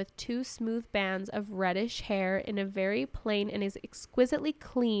woman with 2 smooth bands of reddish hair in a very plain and exquisitely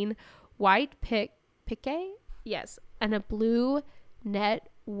clean white piqué, yes, and a blue net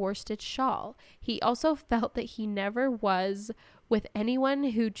worsted shawl. He also felt that he never was with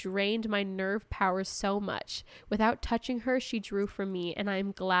anyone who drained my nerve powers so much. Without touching her, she drew from me, and I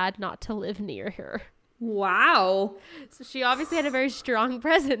am glad not to live near her. Wow. So she obviously had a very strong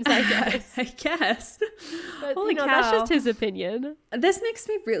presence, I guess. I guess. But, Holy cow. that's just his opinion. This makes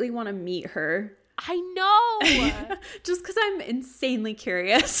me really want to meet her. I know. Just because I'm insanely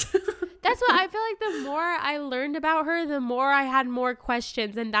curious. That's what I feel like. The more I learned about her, the more I had more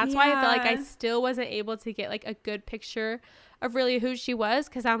questions. And that's why I feel like I still wasn't able to get like a good picture of really who she was.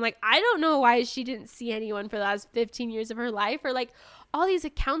 Because I'm like, I don't know why she didn't see anyone for the last 15 years of her life. Or like all these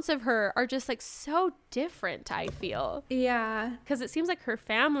accounts of her are just like so different, I feel. Yeah. Because it seems like her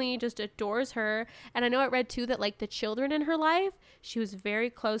family just adores her. And I know I read too that like the children in her life, she was very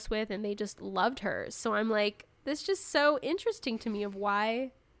close with, and they just loved her. So I'm like, this is just so interesting to me of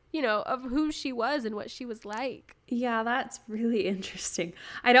why, of who she was and what she was like. Yeah, that's really interesting.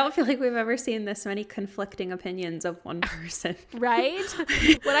 I don't feel like we've ever seen this many conflicting opinions of one person. Right?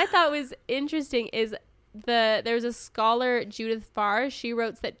 What I thought was interesting is there's a scholar, Judith Farr. She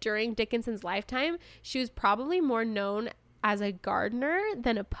wrote that during Dickinson's lifetime, she was probably more known as a gardener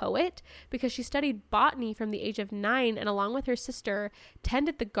than a poet, because she studied botany from the age of 9, and along with her sister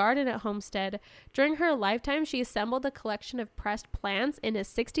tended the garden at Homestead. During her lifetime, she assembled a collection of pressed plants in a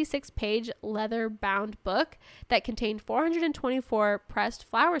 66-page leather-bound book that contained 424 pressed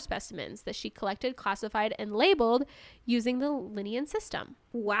flower specimens that she collected, classified, and labeled using the Linnean system.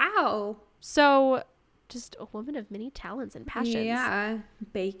 Wow. So just a woman of many talents and passions. Yeah.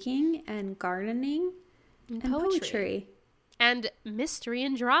 Baking and gardening and poetry. And mystery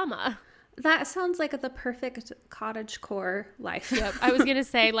and drama. That sounds like the perfect cottagecore life. Yep. I was going to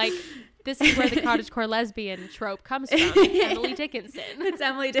say, like, this is where the cottagecore lesbian trope comes from. It's Emily Dickinson. It's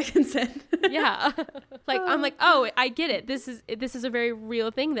Emily Dickinson. Yeah. Like, I'm like, oh, I get it. This is a very real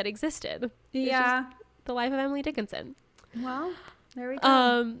thing that existed. Yeah. It's just the life of Emily Dickinson. Well, there we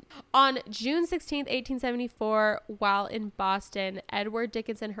go. On June 16th, 1874, while in Boston, Edward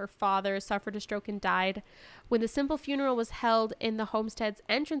Dickinson, her father, suffered a stroke and died. When the simple funeral was held in the homestead's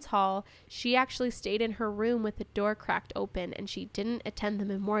entrance hall, she actually stayed in her room with the door cracked open, and she didn't attend the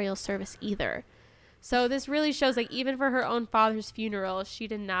memorial service either. So this really shows, like, even for her own father's funeral, she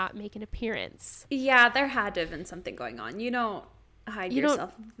did not make an appearance. Yeah, there had to have been something going on. You don't hide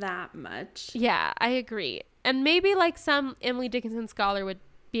yourself that much. Yeah, I agree. And maybe like some Emily Dickinson scholar would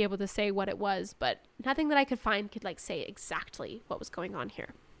be able to say what it was, but nothing that I could find could like say exactly what was going on here.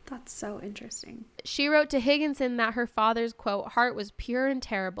 That's so interesting. She wrote to Higginson that her father's, quote, heart was pure and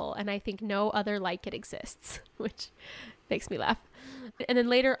terrible, and I think no other like it exists, which makes me laugh. And then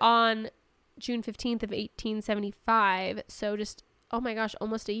later on, June 15th of 1875, so just, oh my gosh,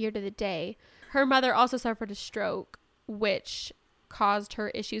 almost a year to the day, her mother also suffered a stroke, which caused her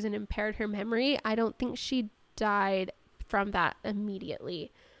issues and impaired her memory. I don't think she died from that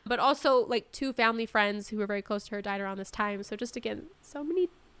immediately, but also like 2 family friends who were very close to her died around this time. So just again, so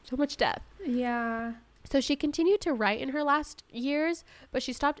much death. Yeah. So she continued to write in her last years, but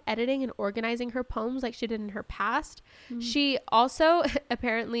she stopped editing and organizing her poems like she did in her past. She also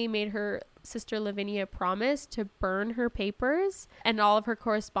apparently made her sister Lavinia promise to burn her papers and all of her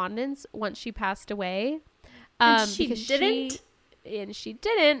correspondence once she passed away. And she didn't? And she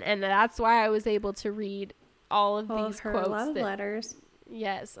didn't, and that's why I was able to read all of these her quotes. Love letters.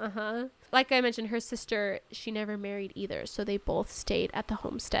 Yes, Like I mentioned, her sister, she never married either, so they both stayed at the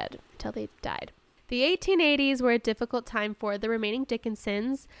homestead until they died. The 1880s were a difficult time for the remaining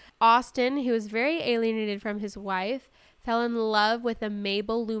Dickinsons. Austin, who was very alienated from his wife, fell in love with a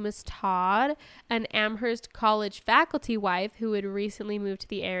Mabel Loomis Todd, an Amherst College faculty wife who had recently moved to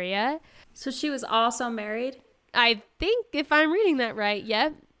the area. So she was also married? I think, if I'm reading that right,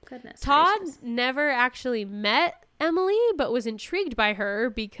 yep. Goodness Todd gracious. never actually met Emily, but was intrigued by her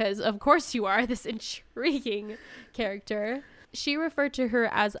because, of course you are, this intriguing character. She referred to her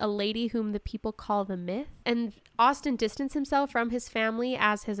as a lady whom the people call the myth. And Austen distanced himself from his family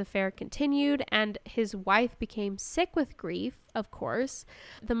as his affair continued, and his wife became sick with grief, of course.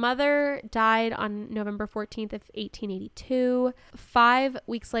 The mother died on November 14th of 1882. 5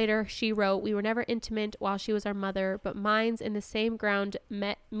 weeks later, she wrote, "We were never intimate while she was our mother, but minds in the same ground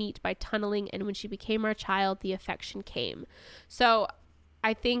meet by tunneling, and when she became our child, the affection came." So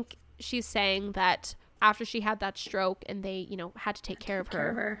I think she's saying that after she had that stroke and they, had to take care of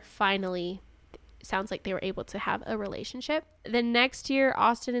her, finally, sounds like they were able to have a relationship. The next year,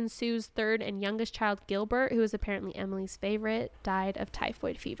 Austen and Sue's third and youngest child, Gilbert, who was apparently Emily's favorite, died of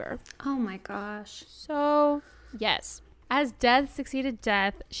typhoid fever. Oh my gosh. So, yes. As death succeeded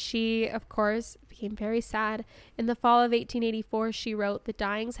death, she, of course, became very sad. In the fall of 1884, she wrote, "The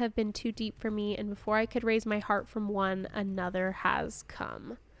dyings have been too deep for me, and before I could raise my heart from one, another has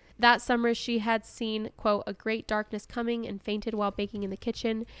come." That summer, she had seen, quote, "a great darkness coming," and fainted while baking in the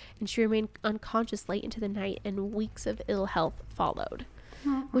kitchen, and she remained unconscious late into the night, and weeks of ill health followed,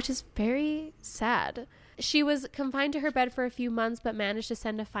 which is very sad. She was confined to her bed for a few months, but managed to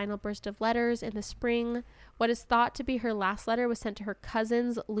send a final burst of letters in the spring. What is thought to be her last letter was sent to her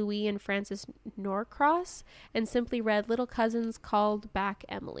cousins, Louis and Frances Norcross, and simply read, "Little cousins called back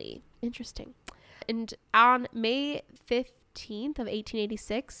Emily." Interesting. And on May 15th of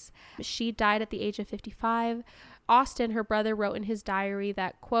 1886, she died at the age of 55. Austen, her brother, wrote in his diary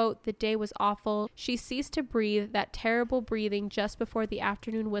that, quote, "The day was awful. She ceased to breathe, that terrible breathing just before the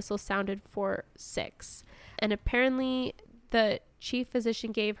afternoon whistle sounded for 6. And apparently the chief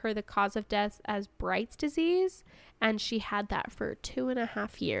physician gave her the cause of death as Bright's disease, and she had that for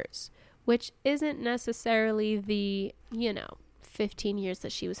 2.5 years, which isn't necessarily the, 15 years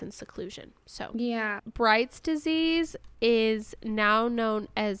that she was in seclusion. So yeah, Bright's disease is now known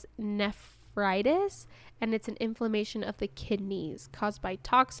as nephritis, and it's an inflammation of the kidneys caused by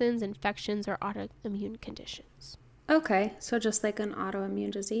toxins, infections, or autoimmune conditions. Okay, so just like an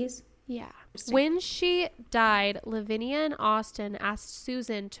autoimmune disease. Yeah. When she died, Lavinia and Austen asked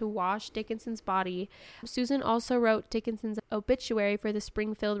Susan to wash Dickinson's body. Susan also wrote Dickinson's obituary for the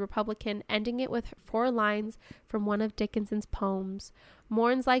Springfield Republican, ending it with 4 lines from one of Dickinson's poems.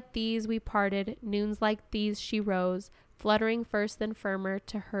 "Morns like these we parted, noons like these she rose, fluttering first then firmer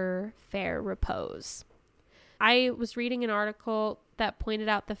to her fair repose." I was reading an article that pointed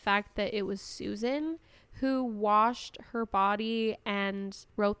out the fact that it was Susan who washed her body and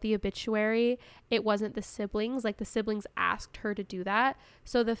wrote the obituary. It wasn't the siblings. Like, the siblings asked her to do that.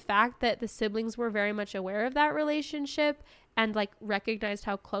 So the fact that the siblings were very much aware of that relationship and like recognized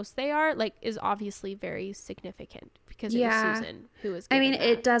how close they are, like, is obviously very significant because it was Susan who was giving that.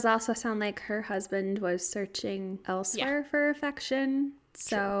 It does also sound like her husband was searching elsewhere for affection.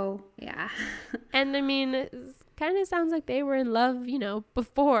 So, yeah. And I mean, it kind of sounds like they were in love,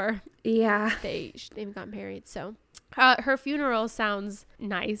 before they got married. So her funeral sounds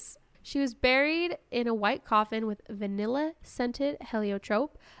nice. She was buried in a white coffin with vanilla-scented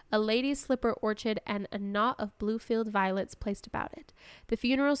heliotrope, a lady's slipper orchid, and a knot of Bluefield violets placed about it. The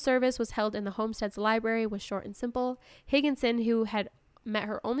funeral service was held in the homestead's library, was short and simple. Higginson, who had met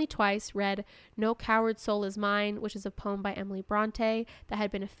her only twice, read "No Coward Soul Is Mine," which is a poem by Emily Bronte that had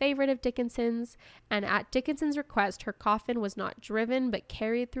been a favorite of Dickinson's, and at Dickinson's request, her coffin was not driven but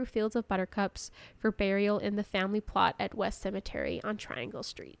carried through fields of buttercups for burial in the family plot at West Cemetery on Triangle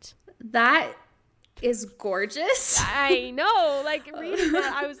Street. That is gorgeous. I know, like, reading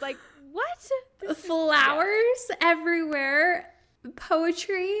that, I was like, what? Flowers everywhere,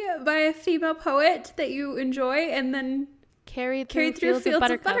 poetry by a female poet that you enjoy, and then carried through fields of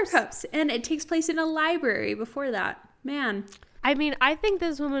buttercups. And it takes place in a library before that. Man. I mean, I think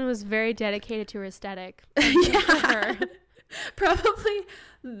this woman was very dedicated to her aesthetic. Yeah. Probably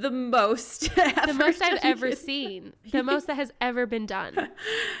the most I've ever seen. The most that has ever been done.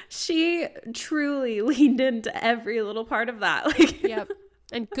 She truly leaned into every little part of that. Like, yep.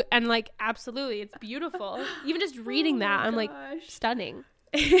 And like, absolutely, it's beautiful. Even just reading that, I'm like, stunning.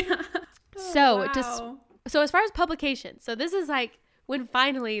 Yeah. So as far as publication, so this is like when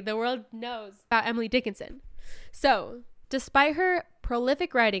finally the world knows about Emily Dickinson. So despite her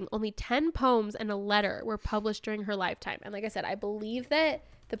prolific writing, only 10 poems and a letter were published during her lifetime. And like I said, I believe that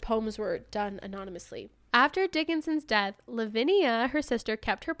the poems were done anonymously. After Dickinson's death, Lavinia, her sister,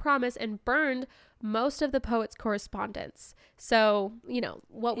 kept her promise and burned most of the poet's correspondence. So,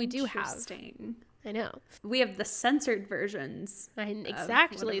 what we do have. Interesting. I know. We have the censored versions.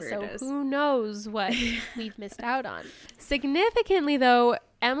 Exactly. So who knows what we've missed out on. Significantly, though,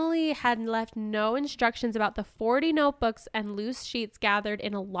 Emily had left no instructions about the 40 notebooks and loose sheets gathered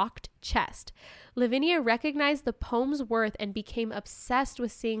in a locked chest. Lavinia recognized the poem's worth and became obsessed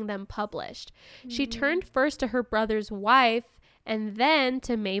with seeing them published. She turned first to her brother's wife and then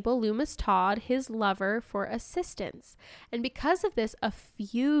to Mabel Loomis Todd, his lover, for assistance. And because of this, a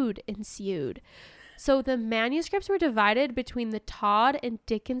feud ensued. So the manuscripts were divided between the Todd and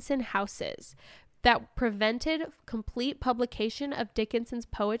Dickinson houses that prevented complete publication of Dickinson's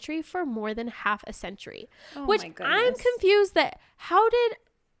poetry for more than half a century. Which I'm confused that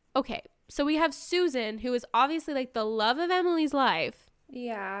okay, so we have Susan, who is obviously like the love of Emily's life.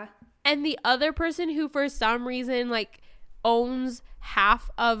 Yeah. And the other person who for some reason like owns half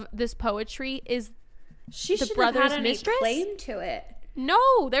of this poetry is the brother's mistress. Claim to it.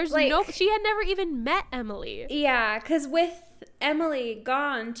 No, there's she had never even met Emily. Yeah, because with Emily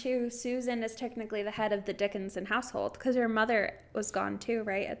gone too, Susan is technically the head of the Dickinson household because her mother was gone too,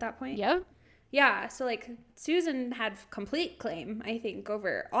 right, at that point? Yep. Yeah, so like Susan had complete claim, I think,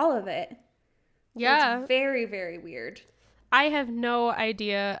 over all of it. Yeah. So it's very, very weird. I have no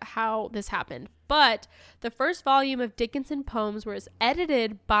idea how this happened, but the first volume of Dickinson poems was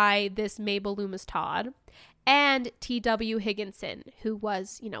edited by this Mabel Loomis Todd and T.W. Higginson, who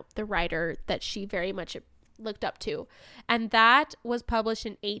was, the writer that she very much looked up to. And that was published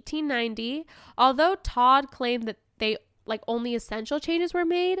in 1890. Although Todd claimed that only essential changes were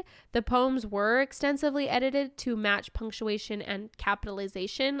made, the poems were extensively edited to match punctuation and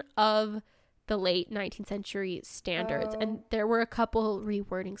capitalization of the late 19th century standards. And there were a couple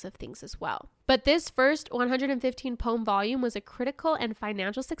rewordings of things as well. But this first 115 poem volume was a critical and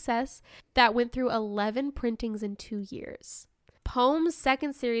financial success that went through 11 printings in 2 years. Poem's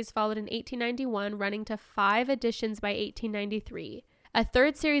second series followed in 1891, running to 5 editions by 1893. A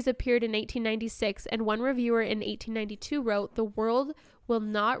third series appeared in 1896, and one reviewer in 1892 wrote, "The world will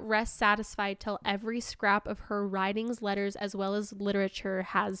not rest satisfied till every scrap of her writings, letters, as well as literature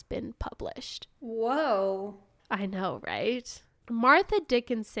has been published." Whoa. I know, right? Martha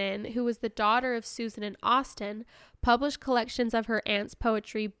Dickinson, who was the daughter of Susan and Austin, published collections of her aunt's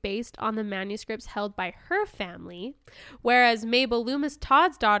poetry based on the manuscripts held by her family, whereas Mabel Loomis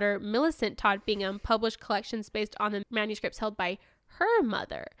Todd's daughter, Millicent Todd Bingham, published collections based on the manuscripts held by her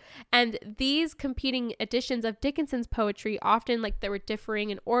mother. And these competing editions of Dickinson's poetry, often they were differing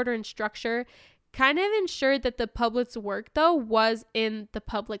in order and structure, kind of ensured that the public's work, though, was in the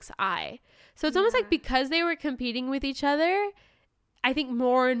public's eye. So it's almost like because they were competing with each other, I think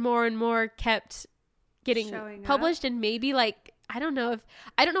more and more and more kept getting published. And maybe I don't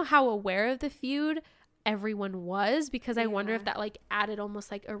know how aware of the feud everyone was, because I wonder if that added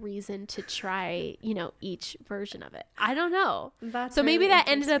almost a reason to try each version of it. I don't know. So maybe that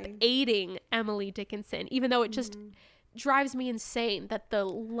ended up aiding Emily Dickinson, even though it just drives me insane that the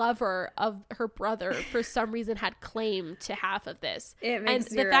lover of her brother for some reason had claim to half of this. It makes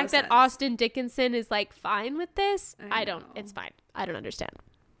and the fact that Austin Dickinson is fine with this, it's fine. I don't understand.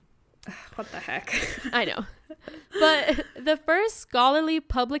 What the heck? I know. But the first scholarly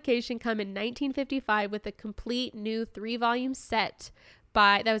publication came in 1955 with a complete new 3-volume set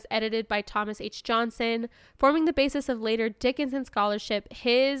that was edited by Thomas H. Johnson, forming the basis of later Dickinson scholarship.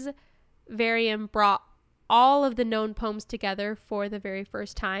 His varium brought all of the known poems together for the very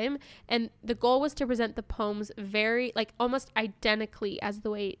first time, and the goal was to present the poems very almost identically as the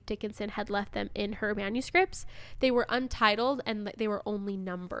way Dickinson had left them in her manuscripts. They were untitled and they were only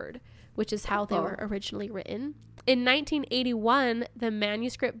numbered, which is how they were originally written. In 1981, the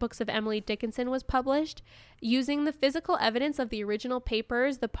manuscript books of Emily Dickinson was published. Using the physical evidence of the original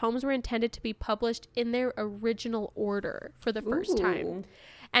papers, the poems were intended to be published in their original order for the first time.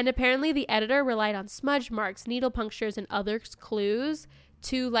 And apparently the editor relied on smudge marks, needle punctures, and other clues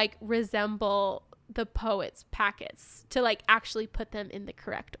to resemble the poet's packets, to actually put them in the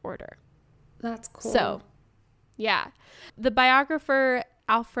correct order. That's cool. So, yeah. The biographer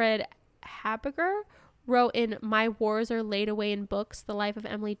Alfred Habiger wrote in My Wars Are Laid Away in Books, The Life of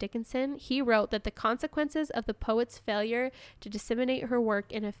Emily Dickinson. He wrote that the consequences of the poet's failure to disseminate her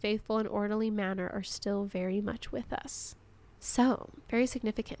work in a faithful and orderly manner are still very much with us. So, very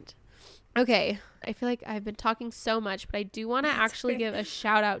significant. Okay, I feel like I've been talking so much, but I do want to actually give a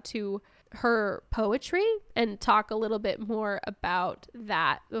shout out to her poetry and talk a little bit more about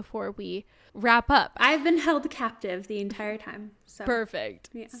that before we wrap up. I've been held captive the entire time. So. Perfect.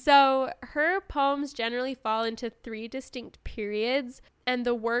 Yeah. So her poems generally fall into 3 distinct periods, and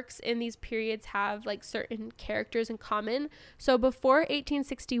the works in these periods have like certain characters in common. So before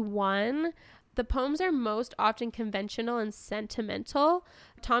 1861, the poems are most often conventional and sentimental.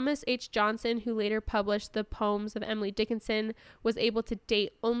 Thomas H. Johnson, who later published the poems of Emily Dickinson, was able to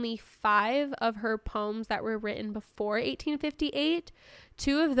date only 5 of her poems that were written before 1858.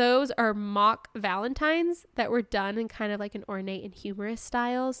 2 of those are mock valentines that were done in kind of like an ornate and humorous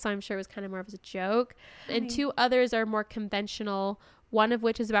style, so I'm sure it was kind of more of a joke. And 2 others are more conventional, one of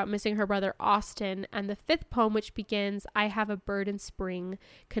which is about missing her brother Austin, and the 5th poem, which begins, "I have a bird in spring,"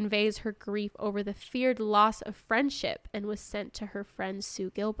 conveys her grief over the feared loss of friendship and was sent to her friend Sue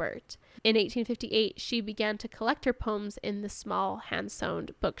Gilbert. In 1858, she began to collect her poems in the small hand-sewn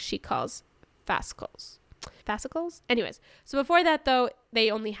book she calls fascicles. Fascicles? Anyways, so before that, though,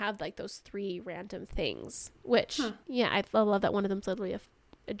 they only had like those 3 random things, which, yeah, I love that one of them's literally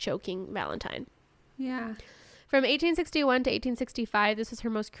a joking valentine. Yeah. From 1861 to 1865, this is her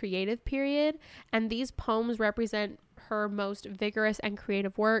most creative period, and these poems represent her most vigorous and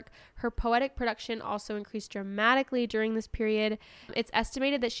creative work. Her poetic production also increased dramatically during this period. It's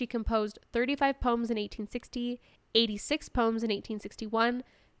estimated that she composed 35 poems in 1860, 86 poems in 1861,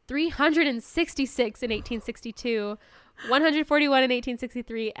 366 in 1862, 141 in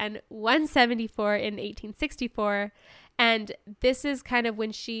 1863, and 174 in 1864. And this is kind of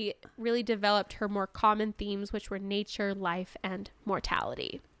when she really developed her more common themes, which were nature, life, and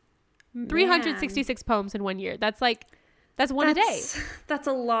mortality. Man. 366 poems in 1 year. That's one a day. That's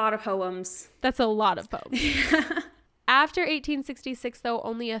a lot of poems. That's a lot of poems. Yeah. After 1866, though,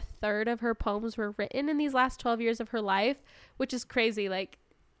 only 1/3 of her poems were written in these last 12 years of her life, which is crazy. Like,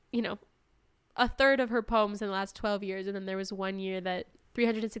 you know, 1/3 of her poems in the last 12 years, and then there was 1 year that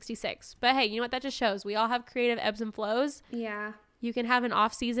 366. But hey, you know what? That just shows we all have creative ebbs and flows. Yeah. You can have an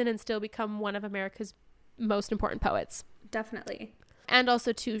off season and still become one of America's most important poets. Definitely. And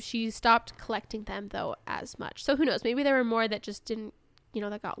also, too, she stopped collecting them, though, as much. So who knows? Maybe there were more that just didn't,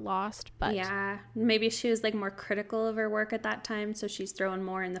 that got lost. But yeah, maybe she was like more critical of her work at that time, so she's throwing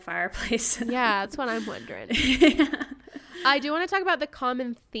more in the fireplace. Yeah, that's what I'm wondering. Yeah. I do want to talk about the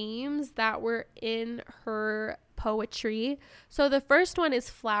common themes that were in her poetry. So the first one is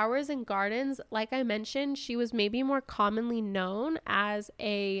flowers and gardens. Like I mentioned, she was maybe more commonly known as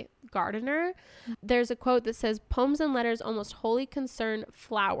a gardener. There's a quote that says, "Poems and letters almost wholly concern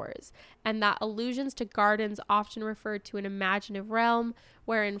flowers, and that allusions to gardens often refer to an imaginative realm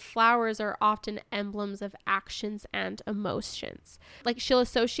wherein flowers are often emblems of actions and emotions." Like, she'll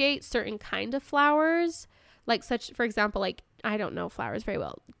associate certain kind of flowers, like such, for example, like, I don't know flowers very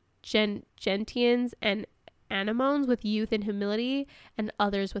well, gentians and anemones with youth and humility, and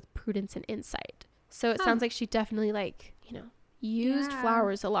others with prudence and insight. So it sounds like she definitely used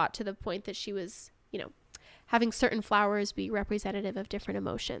flowers a lot, to the point that she was, having certain flowers be representative of different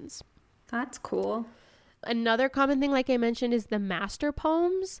emotions. That's cool. Another common thing, like I mentioned, is the master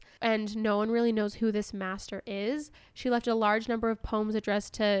poems, and no one really knows who this master is. She left a large number of poems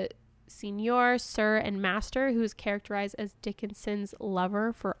addressed to Signor, Sir, and Master, who is characterized as Dickinson's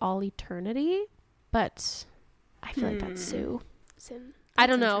lover for all eternity. But I feel like that's Sue. I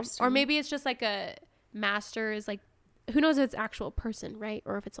don't know. Or maybe it's just like a master is like, who knows if it's actual person, right?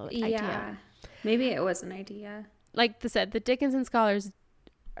 Or if it's an idea. Maybe it was an idea. Like I said, the Dickinson scholars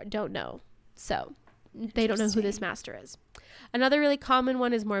don't know. So they don't know who this master is. Another really common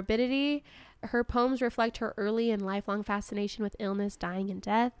one is morbidity. Her poems reflect her early and lifelong fascination with illness, dying, and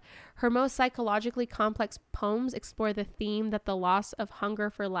death. Her most psychologically complex poems explore the theme that the loss of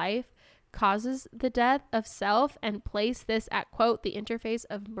hunger for life causes the death of self, and place this at, quote, the interface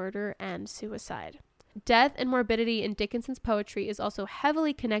of murder and suicide. Death and morbidity in Dickinson's poetry is also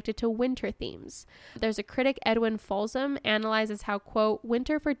heavily connected to winter themes. There's a critic, Edwin Folsom, analyzes how, quote,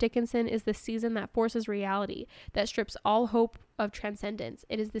 winter for Dickinson is the season that forces reality, that strips all hope of transcendence.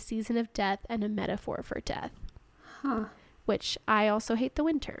 It is the season of death and a metaphor for death. Which I also hate the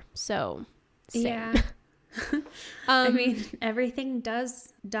winter, so same. Yeah. I mean, everything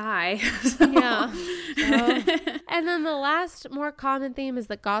does die. So. Yeah. And then the last more common theme is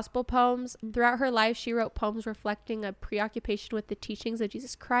the gospel poems. Throughout her life, she wrote poems reflecting a preoccupation with the teachings of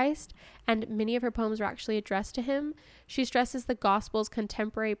Jesus Christ, and many of her poems are actually addressed to him. She stresses the gospel's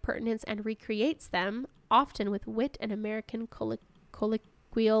contemporary pertinence and recreates them, often with wit and American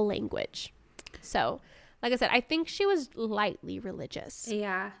colloquial language. So, like I said, I think she was lightly religious.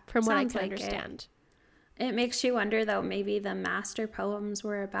 Yeah. From what I can understand. It makes you wonder, though, maybe the master poems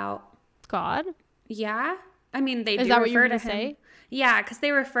were about God. Yeah. I mean, they Is do that what refer you're to going to him. say? Yeah, because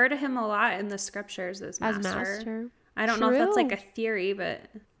they refer to him a lot in the scriptures as master. I don't know if that's like a theory, but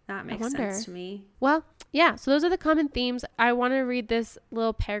that makes sense to me. Well, yeah, so those are the common themes. I want to read this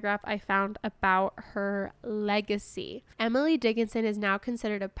little paragraph I found about her legacy. Emily Dickinson is now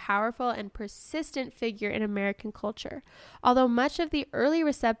considered a powerful and persistent figure in American culture. Although much of the early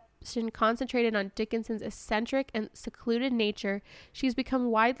reception concentrated on Dickinson's eccentric and secluded nature, she's become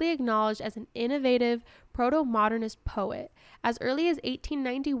widely acknowledged as an innovative proto-modernist poet. As early as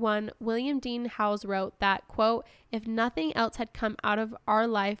 1891, William Dean Howells wrote that, quote, "If nothing else had come out of our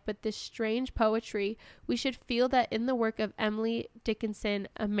life but this strange poetry, we should feel that in the work of Emily Dickinson,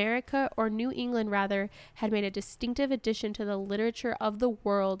 America, or New England rather, had made a distinctive addition to the literature of the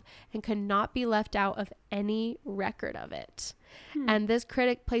world and could not be left out of any record of it." And this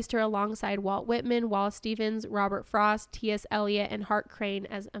critic placed her alongside Walt Whitman, Wallace Stevens, Robert Frost, T.S. Eliot, and Hart Crane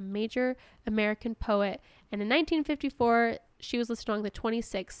as a major American poet. And in 1954, she was listed among the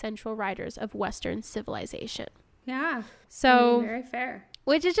 26 central writers of Western civilization. Yeah. So very fair.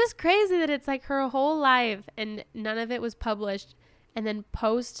 Which is just crazy that it's like her whole life and none of it was published. And then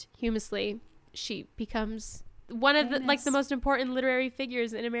posthumously, she becomes one of the most important literary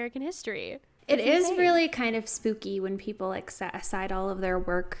figures in American history. It is really kind of spooky when people like set aside all of their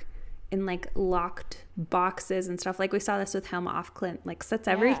work in like locked boxes and stuff. Like we saw this with Helma Offklint, like sets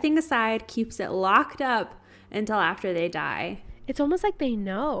everything aside, keeps it locked up until after they die. It's almost like they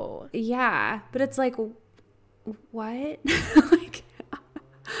know. Yeah, but it's like, what?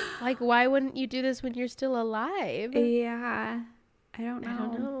 like why wouldn't you do this when you're still alive? Yeah, I don't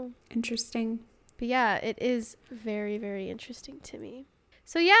know. Interesting. But yeah, it is very, very interesting to me.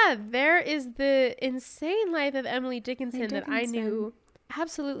 So yeah, there is the insane life of Emily Dickinson that I knew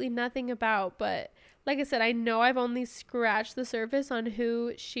absolutely nothing about. But like I said, I know I've only scratched the surface on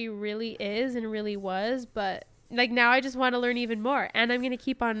who she really is and really was. But like now I just want to learn even more. And I'm going to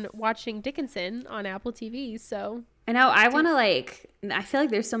keep on watching Dickinson on Apple TV. So I know I want to I feel like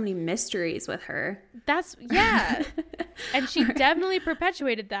there's so many mysteries with her. Yeah. And she definitely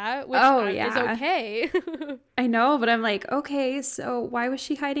perpetuated that, which is okay. I know, but I'm like, okay, so why was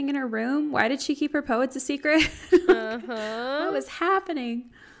she hiding in her room? Why did she keep her poets a secret? What was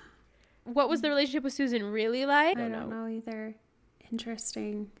happening? What was the relationship with Susan really like? I don't know either.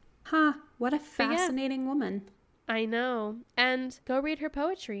 Interesting. Huh. What a fascinating woman. I know. And go read her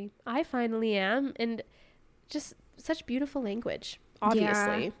poetry. I finally am. And just such beautiful language,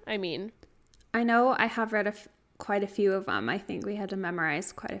 obviously. Yeah. I mean, I know I have read quite a few of them. I think we had to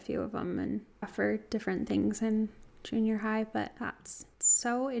memorize quite a few of them and for different things in junior high, but that's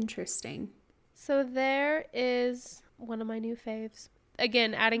so interesting. So there is one of my new faves.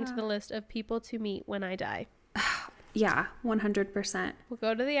 Again, adding to the list of people to meet when I die. Yeah, 100%. We'll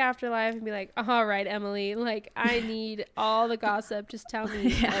go to the afterlife and be like, all right, Emily, like I need all the gossip. Just tell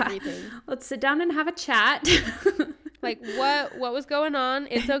me everything. Let's sit down and have a chat. Like what was going on?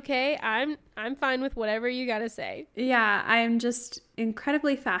 It's okay. I'm fine with whatever you got to say. Yeah, I'm just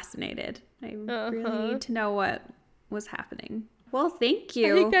incredibly fascinated. I really need to know what was happening. Well, thank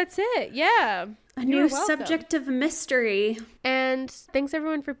you. I think that's it. Yeah. A new subject of mystery. And thanks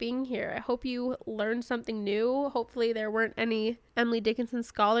everyone for being here. I hope you learned something new. Hopefully there weren't any Emily Dickinson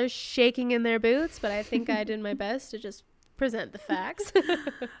scholars shaking in their boots, but I think I did my best to just present the facts.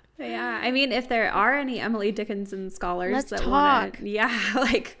 Yeah, I mean, if there are any Emily Dickinson scholars Let's that talk.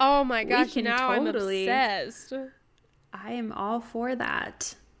 Like, oh my gosh, now totally, I'm obsessed. I am all for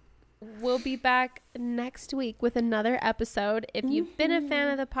that. We'll be back next week with another episode. If you've been a fan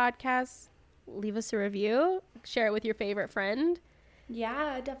of the podcast, leave us a review, share it with your favorite friend.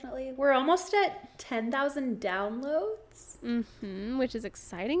 Yeah, definitely. We're almost at 10,000 downloads, which is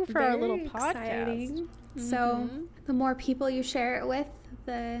exciting for our little podcast. So the more people you share it with,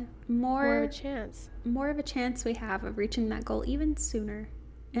 the more of a chance we have of reaching that goal even sooner,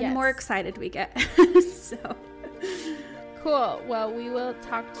 and the more excited we get. So cool. Well, we will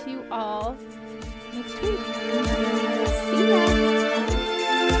talk to you all next week. See ya.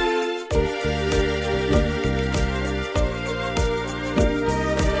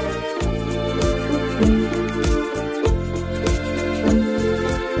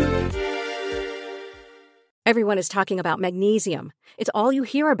 Everyone is talking about magnesium. It's all you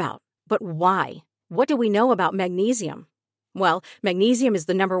hear about. But why? What do we know about magnesium? Well, magnesium is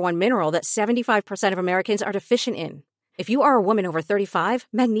the #1 mineral that 75% of Americans are deficient in. If you are a woman over 35,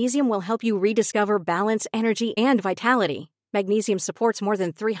 magnesium will help you rediscover balance, energy, and vitality. Magnesium supports more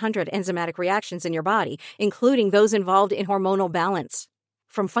than 300 enzymatic reactions in your body, including those involved in hormonal balance.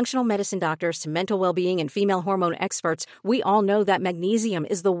 From functional medicine doctors to mental well-being and female hormone experts, we all know that magnesium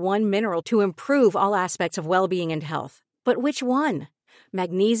is the one mineral to improve all aspects of well-being and health. But which one?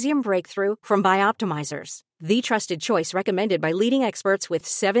 Magnesium Breakthrough from Bioptimizers, the trusted choice recommended by leading experts with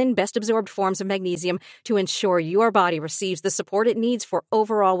 7 best-absorbed forms of magnesium to ensure your body receives the support it needs for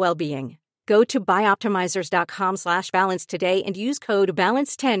overall well-being. Go to bioptimizers.com/balance today and use code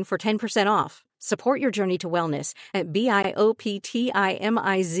BALANCE10 for 10% off. Support your journey to wellness at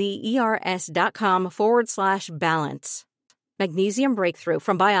bioptimizers.com/balance. Magnesium Breakthrough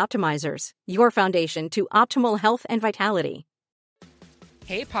from Bioptimizers, your foundation to optimal health and vitality.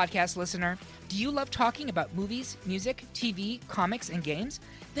 Hey, podcast listener. Do you love talking about movies, music, TV, comics, and games?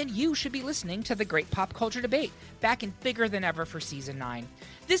 Then you should be listening to The Great Pop Culture Debate, back and bigger than ever for Season 9.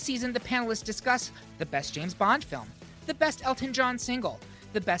 This season, the panelists discuss the best James Bond film, the best Elton John single,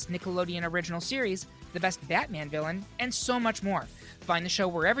 the best Nickelodeon original series, the best Batman villain, and so much more. Find the show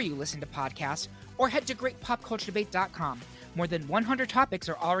wherever you listen to podcasts, or head to greatpopculturedebate.com. More than 100 topics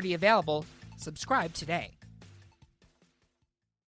are already available. Subscribe today.